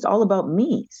not just all about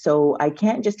me. So I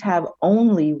can't just have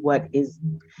only what is,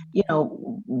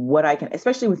 what I can,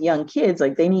 especially with young kids,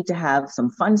 like they need to have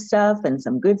some fun stuff and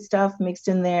some good stuff mixed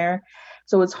in there.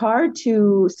 So it's hard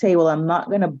to say, well, I'm not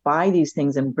going to buy these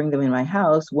things and bring them in my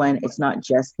house when it's not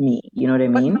just me. You know what I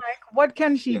mean? But Mike, what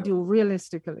can she do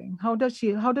realistically? How does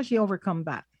she overcome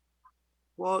that?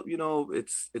 Well,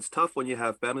 it's tough when you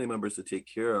have family members to take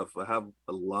care of. I have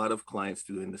a lot of clients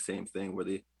doing the same thing where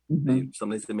they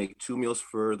sometimes they make 2 meals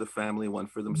for the family, one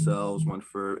for themselves, one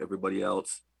for everybody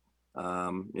else.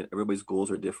 Everybody's goals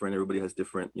are different. Everybody has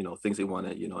different, things they want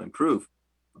to, improve.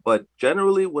 But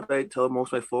generally, what I tell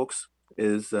most of my folks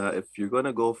is if you're going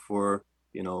to go for,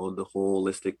 the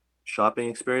holistic shopping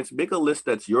experience, make a list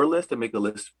that's your list and make a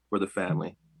list for the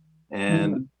family.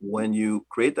 And when you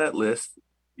create that list,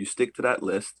 you stick to that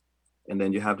list, and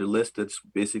then you have the list that's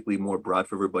basically more broad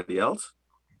for everybody else.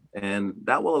 And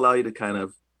that will allow you to kind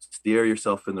of steer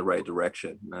yourself in the right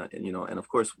direction. And of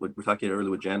course, what we're talking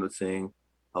earlier with Jan was saying,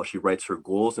 how she writes her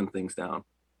goals and things down.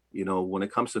 When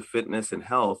it comes to fitness and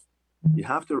health, you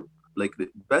have to, like, the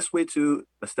best way to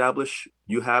establish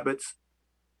new habits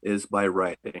is by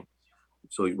writing.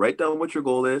 So you write down what your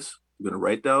goal is. You're going to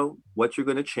write down what you're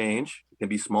going to change. It can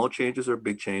be small changes or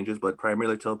big changes, but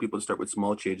primarily I tell people to start with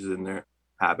small changes in their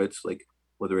habits, like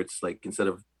whether it's like instead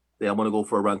of, hey, I want to go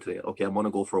for a run today. Okay, I want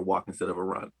to go for a walk instead of a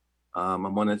run. I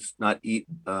want to not eat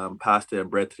pasta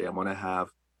and bread today. I'm going to have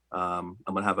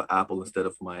an apple instead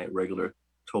of my regular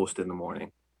toast in the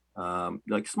morning.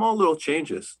 Like small little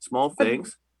changes, small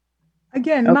things.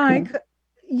 Again, Mike,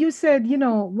 you said,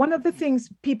 one of the things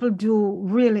people do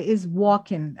really is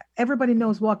walking. Everybody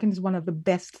knows walking is one of the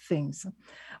best things.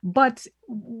 But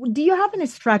do you have any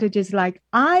strategies? Like,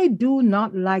 I do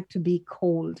not like to be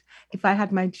cold. If I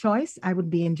had my choice, I would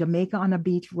be in Jamaica on a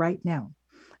beach right now.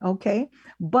 Okay.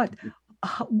 But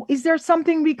is there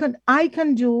something I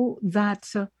can do that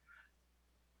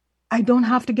I don't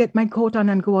have to get my coat on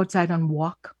and go outside and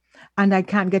walk, and I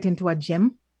can't get into a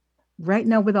gym right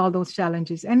now with all those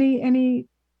challenges? Any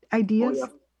ideas? Oh,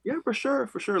 yeah, for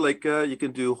sure. Like you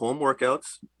can do home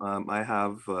workouts. I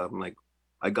have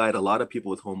I guide a lot of people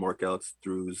with home workouts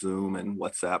through Zoom and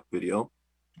WhatsApp video,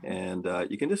 and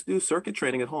you can just do circuit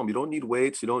training at home. You don't need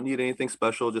weights. You don't need anything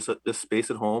special. Just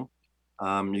space at home.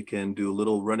 You can do a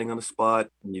little running on the spot,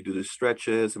 and you do the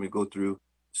stretches, and we go through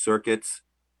circuits.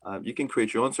 You can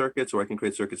create your own circuits, or I can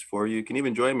create circuits for you. You can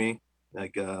even join me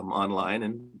online,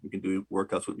 and you can do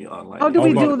workouts with me online. How do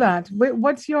we do that?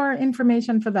 What's your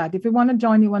information for that? If we want to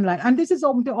join you online, and this is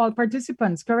open to all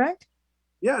participants, correct?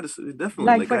 Yeah, definitely.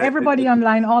 Like for everybody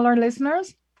online, all our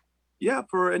listeners? Yeah,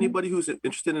 for anybody who's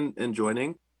interested in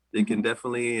joining, they can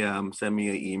definitely send me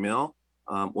an email,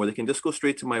 or they can just go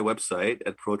straight to my website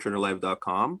at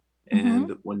protrainerlive.com.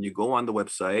 And when you go on the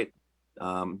website,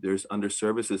 there's under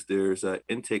services, there's an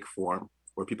intake form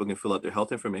where people can fill out their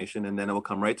health information, and then it will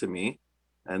come right to me,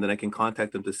 and then I can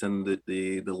contact them to send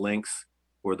the links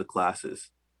for the classes.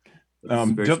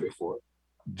 Very straightforward.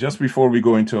 Just before we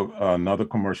go into another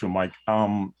commercial, Mike,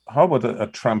 how about a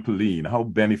trampoline? How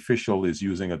beneficial is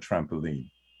using a trampoline?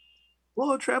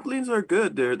 Well, trampolines are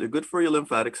good. They're good for your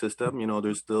lymphatic system.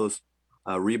 There's those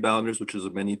rebounders, which is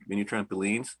mini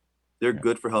trampolines. They're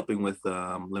good for helping with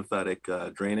lymphatic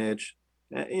drainage.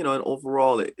 And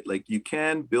overall, you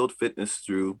can build fitness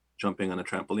through jumping on a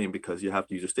trampoline because you have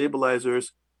to use your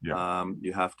stabilizers. Yeah.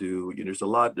 You have to,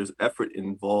 there's effort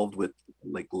involved with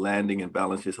like landing and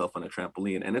balancing yourself on a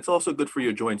trampoline. And it's also good for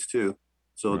your joints too.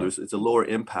 So it's a lower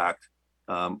impact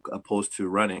opposed to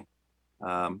running.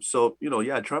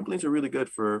 Trampolines are really good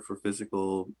for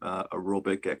physical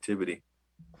aerobic activity.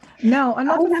 Now,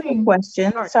 another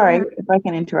question. Sorry if I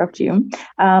can interrupt you.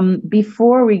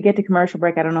 Before we get to commercial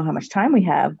break, I don't know how much time we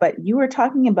have, but you were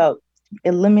talking about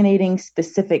eliminating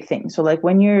specific things. So like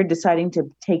when you're deciding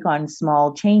to take on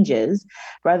small changes,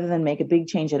 rather than make a big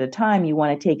change at a time, you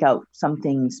want to take out some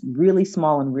things really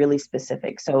small and really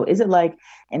specific. So is it like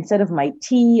instead of my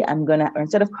tea, or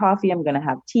instead of coffee, I'm going to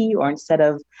have tea, or instead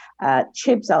of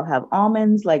chips, I'll have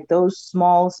almonds, like those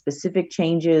small specific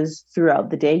changes throughout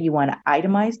the day, you want to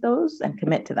itemize those and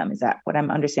commit to them. Is that what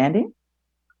I'm understanding?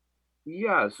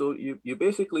 Yeah. So you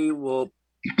basically will,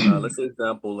 let's say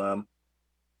example,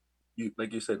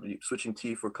 like you said, switching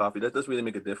tea for coffee, that doesn't really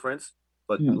make a difference.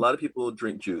 But a lot of people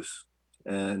drink juice.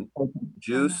 And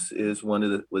juice is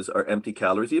was our empty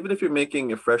calories. Even if you're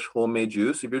making a fresh homemade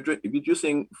juice, if you're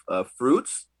juicing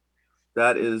fruits,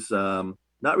 that is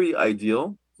not really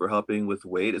ideal for helping with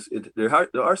weight. There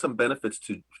are some benefits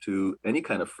to any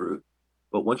kind of fruit,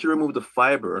 but once you remove the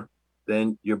fiber,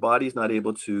 then your body's not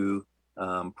able to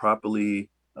properly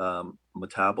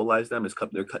metabolize them.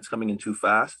 It's coming in too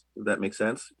fast, if that makes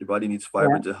sense. Your body needs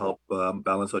fiber to help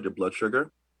balance out your blood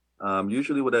sugar.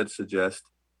 Usually what I'd suggest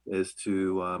is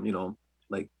to,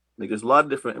 like there's a lot of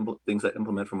different things I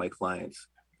implement for my clients.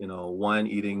 One,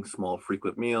 eating small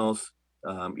frequent meals,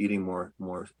 eating more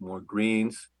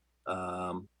greens,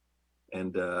 and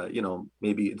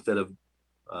maybe instead of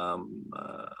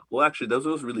actually those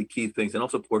are really key things. And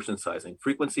also portion sizing.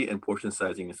 Frequency and portion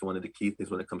sizing is one of the key things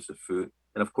when it comes to food.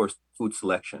 And of course, food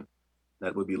selection.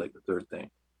 That would be like the third thing.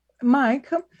 Mike,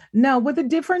 now with the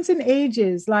difference in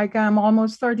ages, like I'm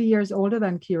almost 30 years older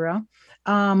than Kira,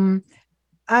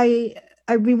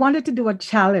 we wanted to do a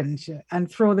challenge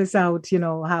and throw this out,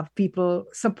 have people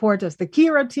support us. The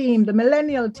Kira team, the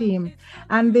millennial team,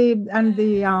 and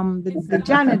the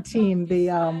Janet team,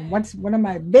 one of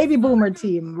my baby boomer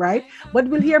team, right? But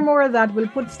we'll hear more of that. We'll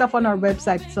put stuff on our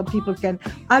website so people can,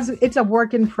 as it's a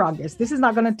work in progress. This is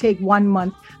not going to take 1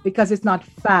 month because it's not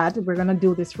fad. We're going to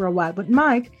do this for a while. But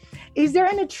Mike, is there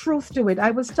any truth to it?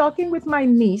 I was talking with my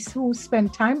niece who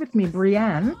spent time with me,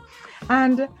 Brianne,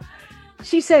 and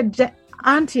she said,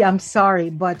 Auntie, I'm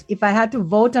sorry, but if I had to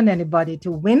vote on anybody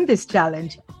to win this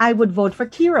challenge, I would vote for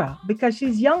Kira because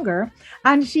she's younger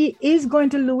and she is going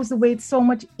to lose the weight so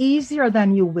much easier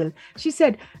than you will. She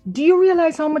said, do you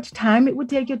realize how much time it would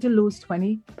take you to lose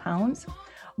 20 pounds?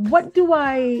 What do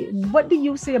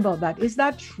you say about that? Is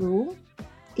that true?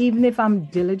 Even if I'm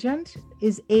diligent,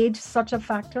 is age such a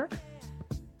factor?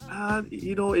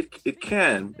 It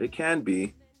can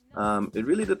be. It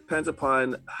really depends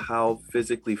upon how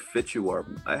physically fit you are.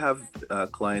 I have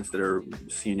clients that are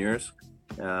seniors,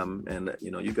 and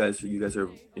you guys are,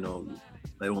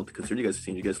 I don't consider you guys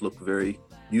seniors. You guys look very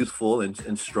youthful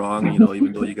and strong,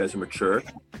 even though you guys are mature.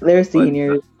 They're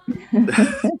seniors.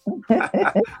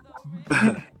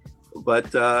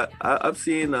 But I've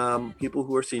seen people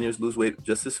who are seniors lose weight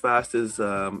just as fast as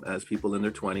people in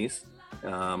their 20s.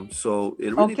 So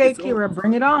it really, okay, Kira,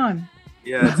 bring it on.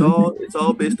 Yeah, it's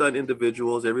all based on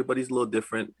individuals. Everybody's a little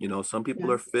different. Some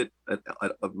people are fit at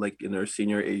like in their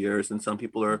senior years, and some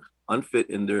people are unfit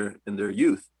in their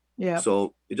youth. Yeah.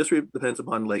 So it just really depends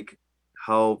upon like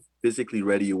how physically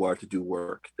ready you are to do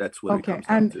work. That's what it comes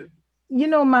down to.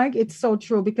 Mike, it's so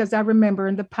true because I remember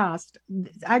in the past,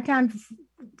 I can't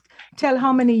tell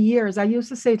how many years I used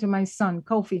to say to my son,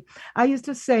 Kofi,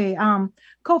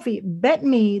 Kofi, bet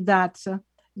me that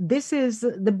this is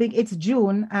it's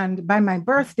June, and by my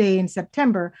birthday in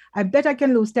September, I bet I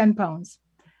can lose 10 pounds.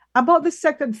 About the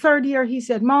third year, he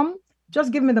said, Mom,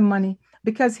 just give me the money,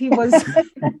 because he was,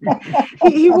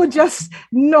 he would just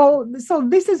know. So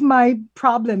this is my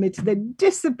problem. It's the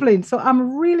discipline. So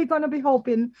I'm really going to be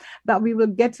hoping that we will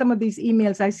get some of these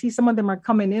emails. I see some of them are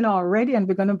coming in already, and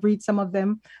we're going to read some of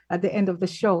them at the end of the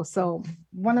show. So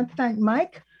want to thank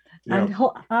Mike. Yeah. And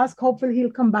hopefully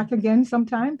he'll come back again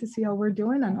sometime to see how we're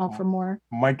doing and offer more.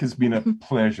 Mike, it's been a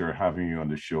pleasure having you on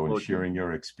the show and sharing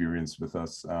your experience with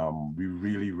us. We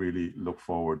really, really look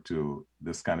forward to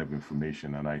this kind of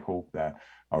information. And I hope that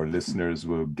our listeners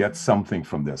will get something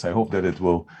from this. I hope that it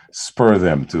will spur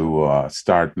them to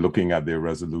start looking at their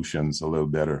resolutions a little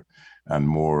better and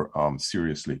more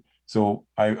seriously. So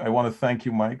I want to thank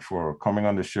you, Mike, for coming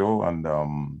on the show. And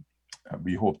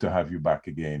we hope to have you back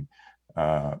again.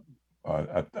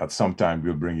 At some time,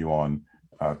 we'll bring you on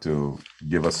to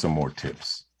give us some more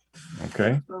tips.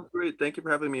 Okay. Oh, great. Thank you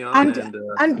for having me on.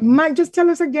 And Mike, just tell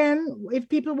us again, if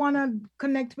people want to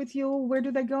connect with you, where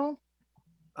do they go?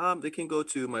 They can go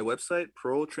to my website,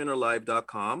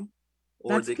 protrainerlive.com.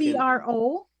 Or that's they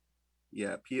P-R-O?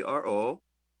 Yeah, P-R-O,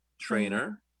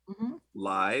 trainer,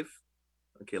 live,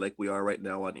 okay, like we are right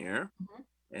now on air,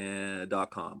 and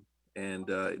 .com. And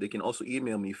they can also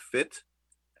email me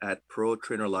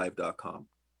fit@protrainerlive.com.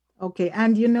 Okay,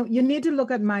 and you need to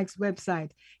look at Mike's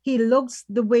website. He looks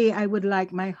the way I would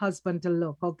like my husband to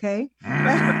look, okay?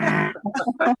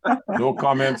 No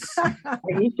comments. Are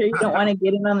you sure you don't want to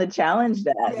get in on the challenge,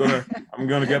 Dad? I'm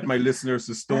gonna get my listeners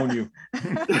to stone you.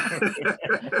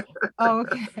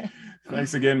 Okay.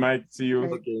 Thanks again, Mike. See you.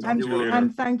 Okay.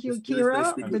 And thank you,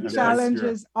 Kira. The challenge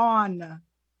is on. All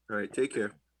right, take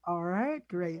care. All right,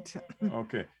 great.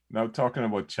 Okay. Now, talking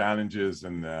about challenges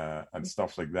and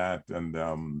stuff like that, and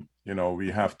we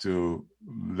have to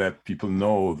let people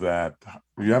know that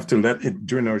we have to let it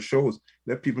during our shows,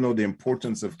 let people know the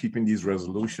importance of keeping these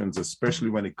resolutions, especially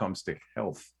when it comes to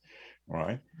health,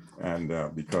 right?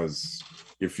 And because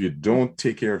if you don't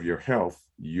take care of your health,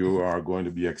 you are going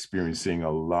to be experiencing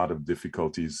a lot of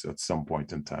difficulties at some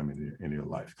point in time in your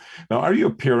life. Now, are you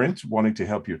a parent wanting to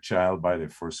help your child buy their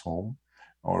first home?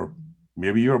 Or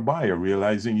maybe you're a buyer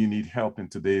realizing you need help in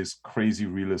today's crazy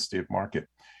real estate market.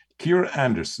 Kira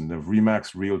Anderson of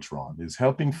Remax Realtron is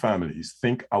helping families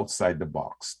think outside the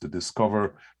box to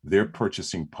discover their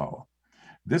purchasing power.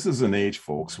 This is an age,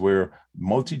 folks, where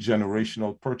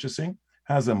multi-generational purchasing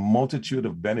has a multitude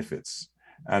of benefits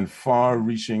and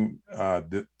far-reaching,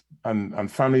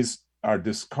 and families are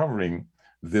discovering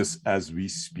this as we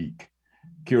speak.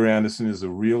 Kira Anderson is a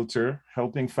realtor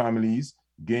helping families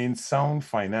gain sound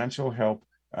financial help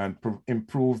and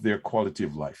improve their quality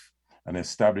of life and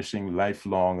establishing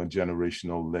lifelong and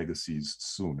generational legacies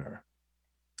sooner.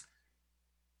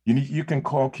 You can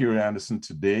call Kira Anderson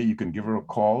today. You can give her a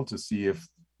call to see if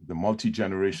the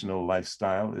multi-generational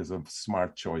lifestyle is a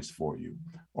smart choice for you.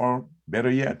 Or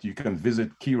better yet, you can visit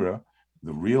Kira,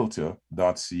 the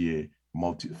realtor.ca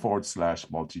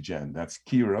 /multigen. That's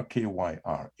Kira,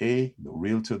 Kyra, the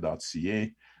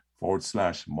realtor.ca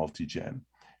 /multigen.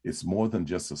 It's more than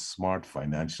just a smart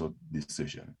financial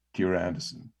decision. Kira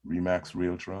Anderson, Remax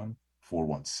Realtron,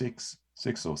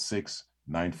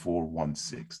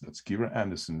 416-606-9416. That's Kira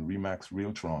Anderson, Remax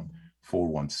Realtron,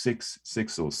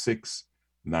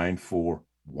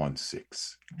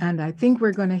 416-606-9416. And I think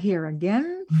we're going to hear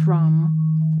again from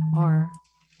our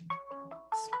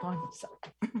sponsor.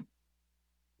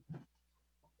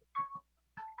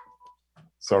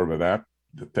 Sorry about that.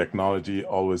 The technology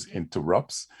always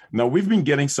interrupts. Now we've been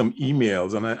getting some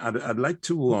emails, and I'd like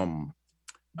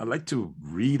to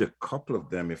read a couple of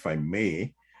them if I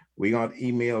may. We got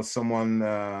email. Someone.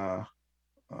 Let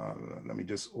me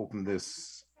just open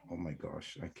this. Oh my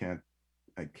gosh, I can't.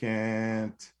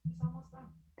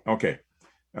 Okay.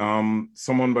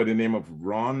 Someone by the name of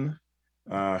Ron.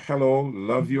 Hello,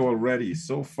 love you already.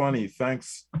 So funny.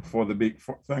 Thanks for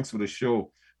the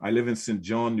show. I live in St.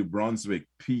 John, New Brunswick.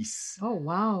 Peace. Oh,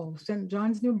 wow. St.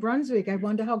 John's, New Brunswick. I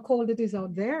wonder how cold it is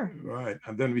out there. Right.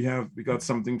 And then we got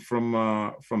something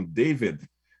from David.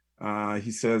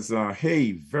 He says,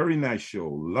 hey, very nice show.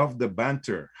 Love the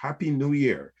banter. Happy New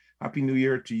Year. Happy New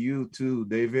Year to you too,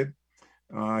 David.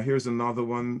 Here's another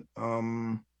one.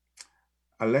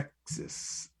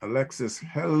 Alexis,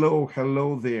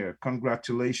 hello there.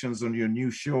 Congratulations on your new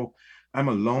show. I'm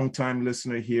a long-time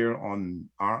listener here on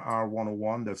RR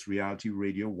 101. That's Reality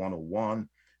Radio 101.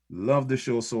 Love the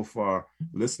show so far.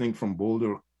 Listening from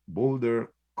Boulder,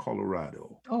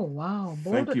 Colorado. Oh, wow.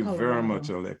 Thank you very much,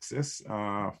 Alexis.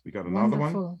 We got another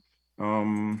one.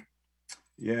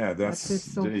 Yeah, that's it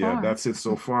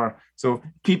so far. So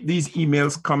keep these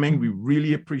emails coming. We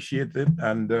really appreciate it.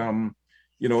 And in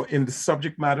the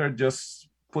subject matter, just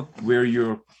put where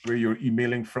you're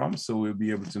emailing from, so we'll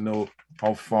be able to know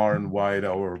how far and wide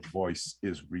our voice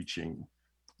is reaching.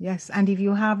 Yes, and if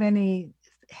you have any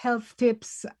health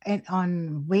tips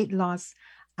on weight loss,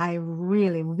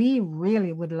 we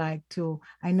really would like to.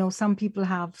 I know some people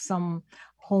have some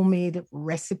homemade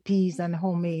recipes and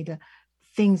homemade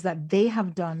things that they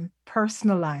have done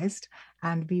personalized,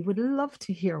 and we would love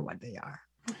to hear what they are.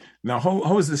 Now,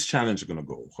 how is this challenge going to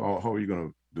go? How are you going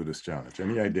to do this challenge?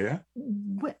 Any idea?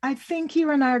 I think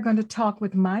Kira and I are going to talk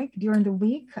with Mike during the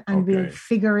week, and we'll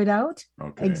figure it out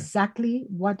exactly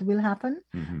what will happen.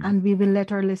 Mm-hmm. And we will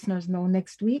let our listeners know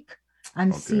next week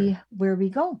and see where we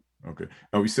go. Okay.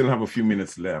 Now we still have a few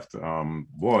minutes left.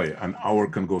 Boy, an hour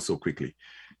can go so quickly.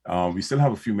 We still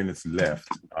have a few minutes left.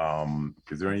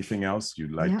 Is there anything else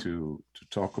you'd like to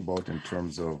talk about in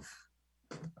terms of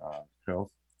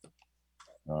health?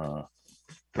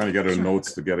 Trying to get our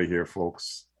notes together here,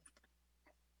 folks.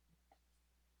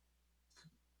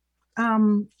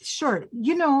 Sure.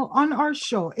 On our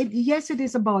show, it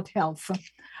is about health,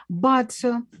 but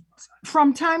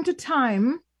from time to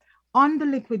time on the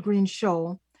Liquid Green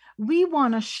Show, we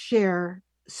want to share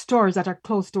stories that are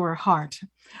close to our heart.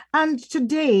 And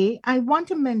today I want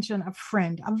to mention a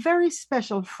friend, a very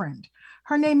special friend.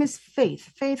 Her name is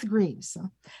Faith Greaves.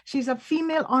 She's a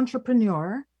female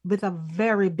entrepreneur with a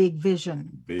very big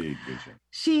vision.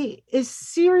 She is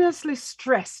seriously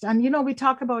stressed. And, we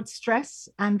talk about stress,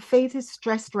 and Faith is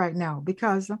stressed right now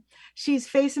because she's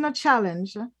facing a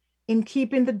challenge in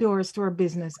keeping the doors to her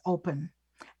business open.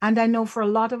 And I know for a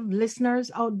lot of listeners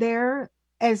out there,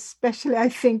 especially I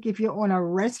think if you own a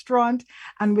restaurant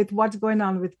and with what's going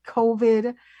on with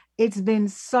COVID, It's been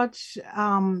such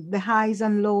the highs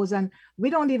and lows, and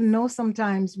we don't even know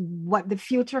sometimes what the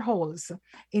future holds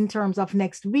in terms of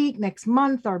next week, next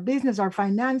month, our business, our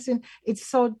financing. It's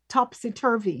so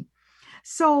topsy-turvy.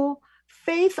 So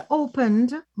Faith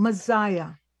opened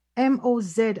Mosiah,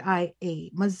 Mozia,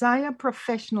 Mosiah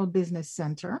Professional Business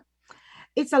Center.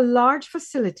 It's a large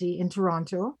facility in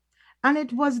Toronto, and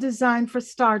it was designed for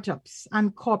startups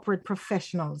and corporate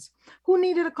professionals who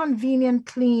needed a convenient,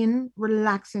 clean,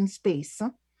 relaxing space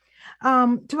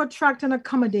to attract and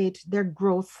accommodate their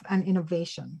growth and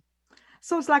innovation.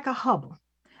 So it's like a hub.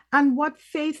 And what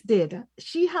Faith did,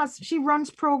 she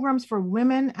runs programs for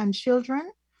women and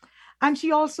children, and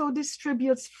she also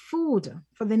distributes food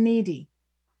for the needy.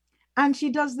 And she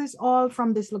does this all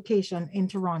from this location in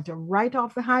Toronto, right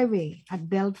off the highway at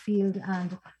Belfield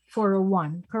and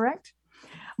 401, correct?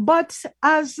 But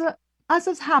as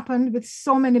has happened with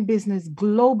so many business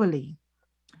globally,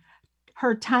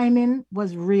 her timing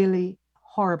was really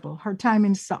horrible. Her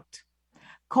timing sucked.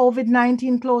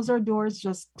 COVID-19 closed her doors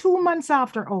just 2 months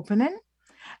after opening,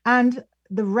 and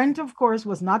the rent, of course,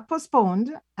 was not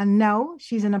postponed. And now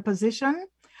she's in a position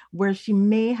where she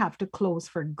may have to close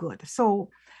for good. So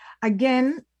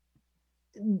again,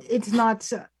 it's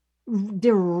not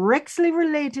directly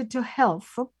related to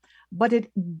health, but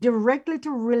it directly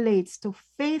relates to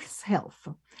Faith's health.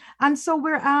 And so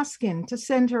we're asking to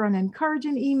send her an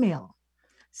encouraging email.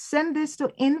 Send this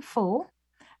to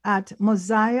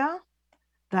info@Mosiah,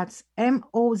 that's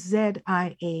MOZIA,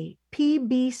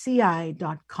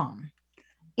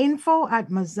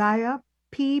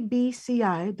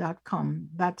 info@MosiahPBCI.com.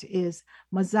 That is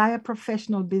Mosiah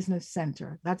Professional Business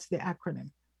Center. That's the acronym.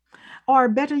 Or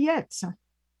better yet,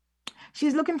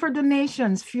 she's looking for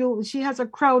donations. She has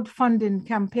a crowdfunding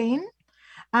campaign,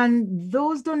 and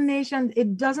those donations, it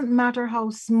doesn't matter how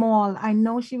small. I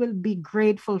know she will be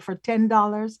grateful for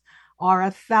 $10 or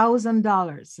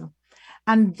 $1,000.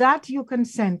 And that you can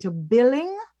send to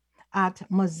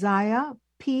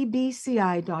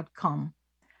billing@MosiahPBCI.com.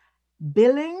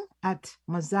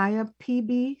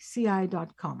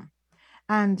 billing@MosiahPBCI.com.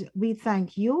 And we thank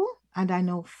you, and I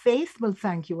know Faith will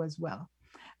thank you as well.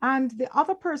 And the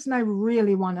other person I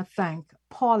really want to thank,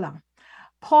 Paula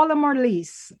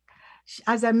Morlise.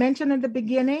 As I mentioned in the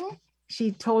beginning, she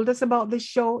told us about the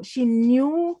show. She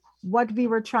knew what we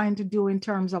were trying to do in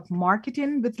terms of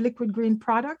marketing with Liquid Green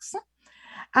products.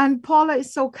 And Paula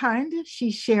is so kind. She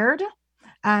shared,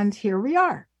 and here we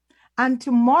are. And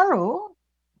tomorrow,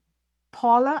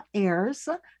 Paula airs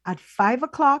at 5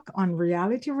 o'clock on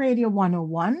Reality Radio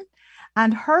 101.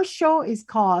 And her show is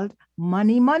called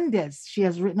Money Mondays. She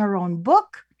has written her own book,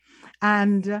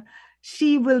 and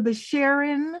she will be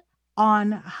sharing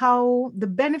on how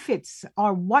the benefits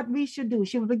or what we should do.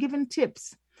 She will be giving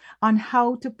tips on how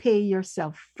to pay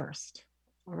yourself first.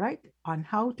 All right, on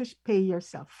how to pay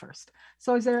yourself first. So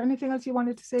is there anything else you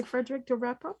wanted to say, Frederick, to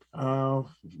wrap up?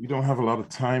 We don't have a lot of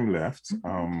time left,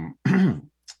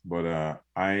 but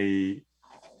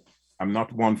I'm not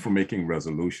one for making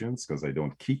resolutions because I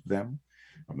don't keep them.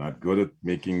 I'm not good at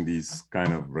making these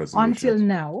kind of resolutions. Until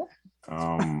now.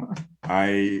 I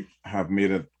have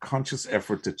made a conscious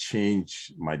effort to change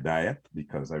my diet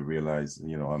because I realize,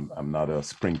 I'm not a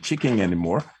spring chicken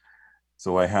anymore. So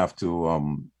I have to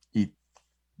eat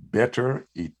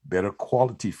better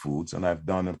quality foods. And I've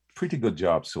done a pretty good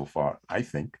job so far, I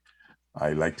think. I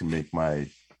like to make my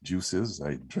juices.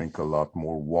 I drink a lot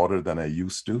more water than I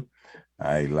used to.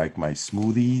 I like my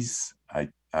smoothies.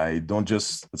 I don't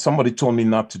somebody told me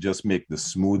not to just make the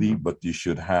smoothie, but you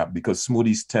should have, because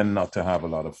smoothies tend not to have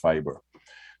a lot of fiber.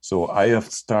 So I have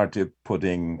started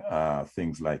putting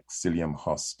things like psyllium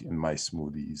husk in my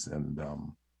smoothies and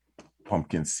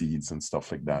pumpkin seeds and stuff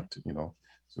like that,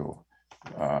 So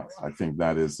I think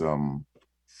that is...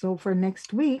 so for next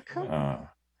week...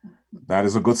 that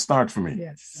is a good start for me.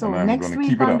 Yes. So next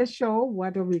week on the show,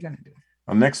 what are we going to do?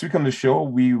 Next week on the show,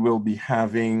 we will be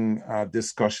having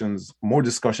more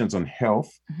discussions on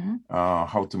health,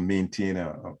 how to maintain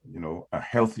a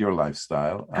healthier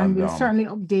lifestyle. And we'll certainly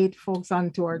update folks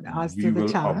onto the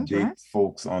challenge. We will update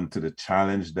folks onto the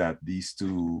challenge that these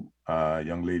two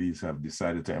young ladies have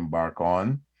decided to embark on.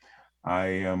 I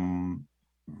am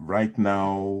right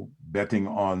now betting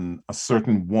on a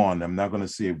certain one. I'm not going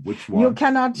to say which one. You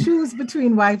cannot choose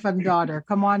between wife and daughter.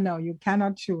 Come on now, you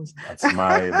cannot choose. That's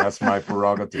my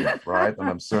prerogative, right? And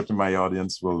I'm certain my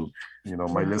audience will,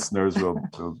 my listeners will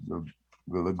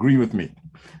agree with me.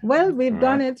 Well, we've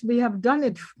done it. We have done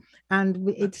it, and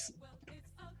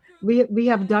we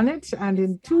have done it, and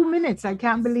in 2 minutes, I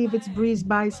can't believe it's breezed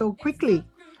by so quickly.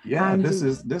 Yeah, and this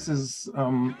is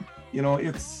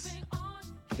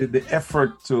the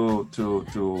effort to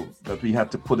that we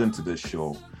had to put into this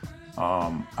show,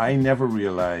 I never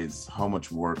realized how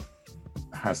much work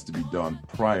has to be done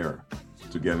prior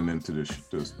to getting into this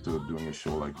to doing a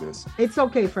show like this. It's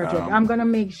okay, Frederick. I'm going to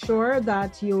make sure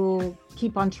that you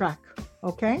keep on track.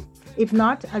 Okay? If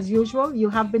not, as usual, you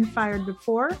have been fired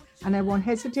before, and I won't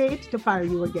hesitate to fire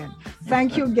you again.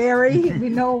 Thank you, Gary.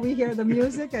 We hear the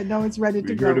music. I know it's ready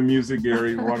to go. We hear the music,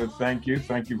 Gary. We want to thank you.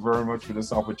 Thank you very much for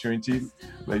this opportunity.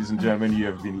 Ladies and gentlemen, you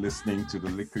have been listening to the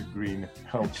Liquid Green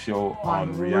Health Show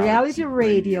on Reality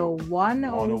Radio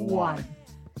 101.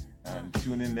 And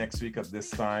tune in next week at this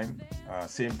time,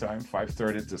 same time,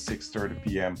 5:30 to 6:30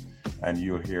 p.m. And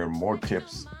you'll hear more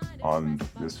tips on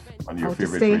your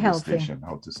favorite radio station,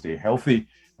 how to stay healthy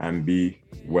and be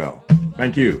well.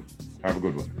 Thank you. Have a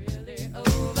good one.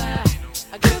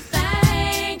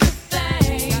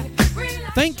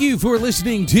 Thank you for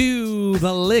listening to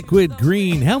the Liquid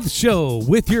Green Health Show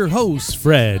with your hosts,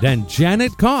 Fred and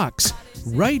Janet Cox,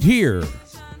 right here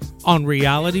on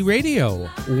Reality Radio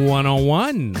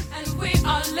 101. And we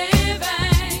are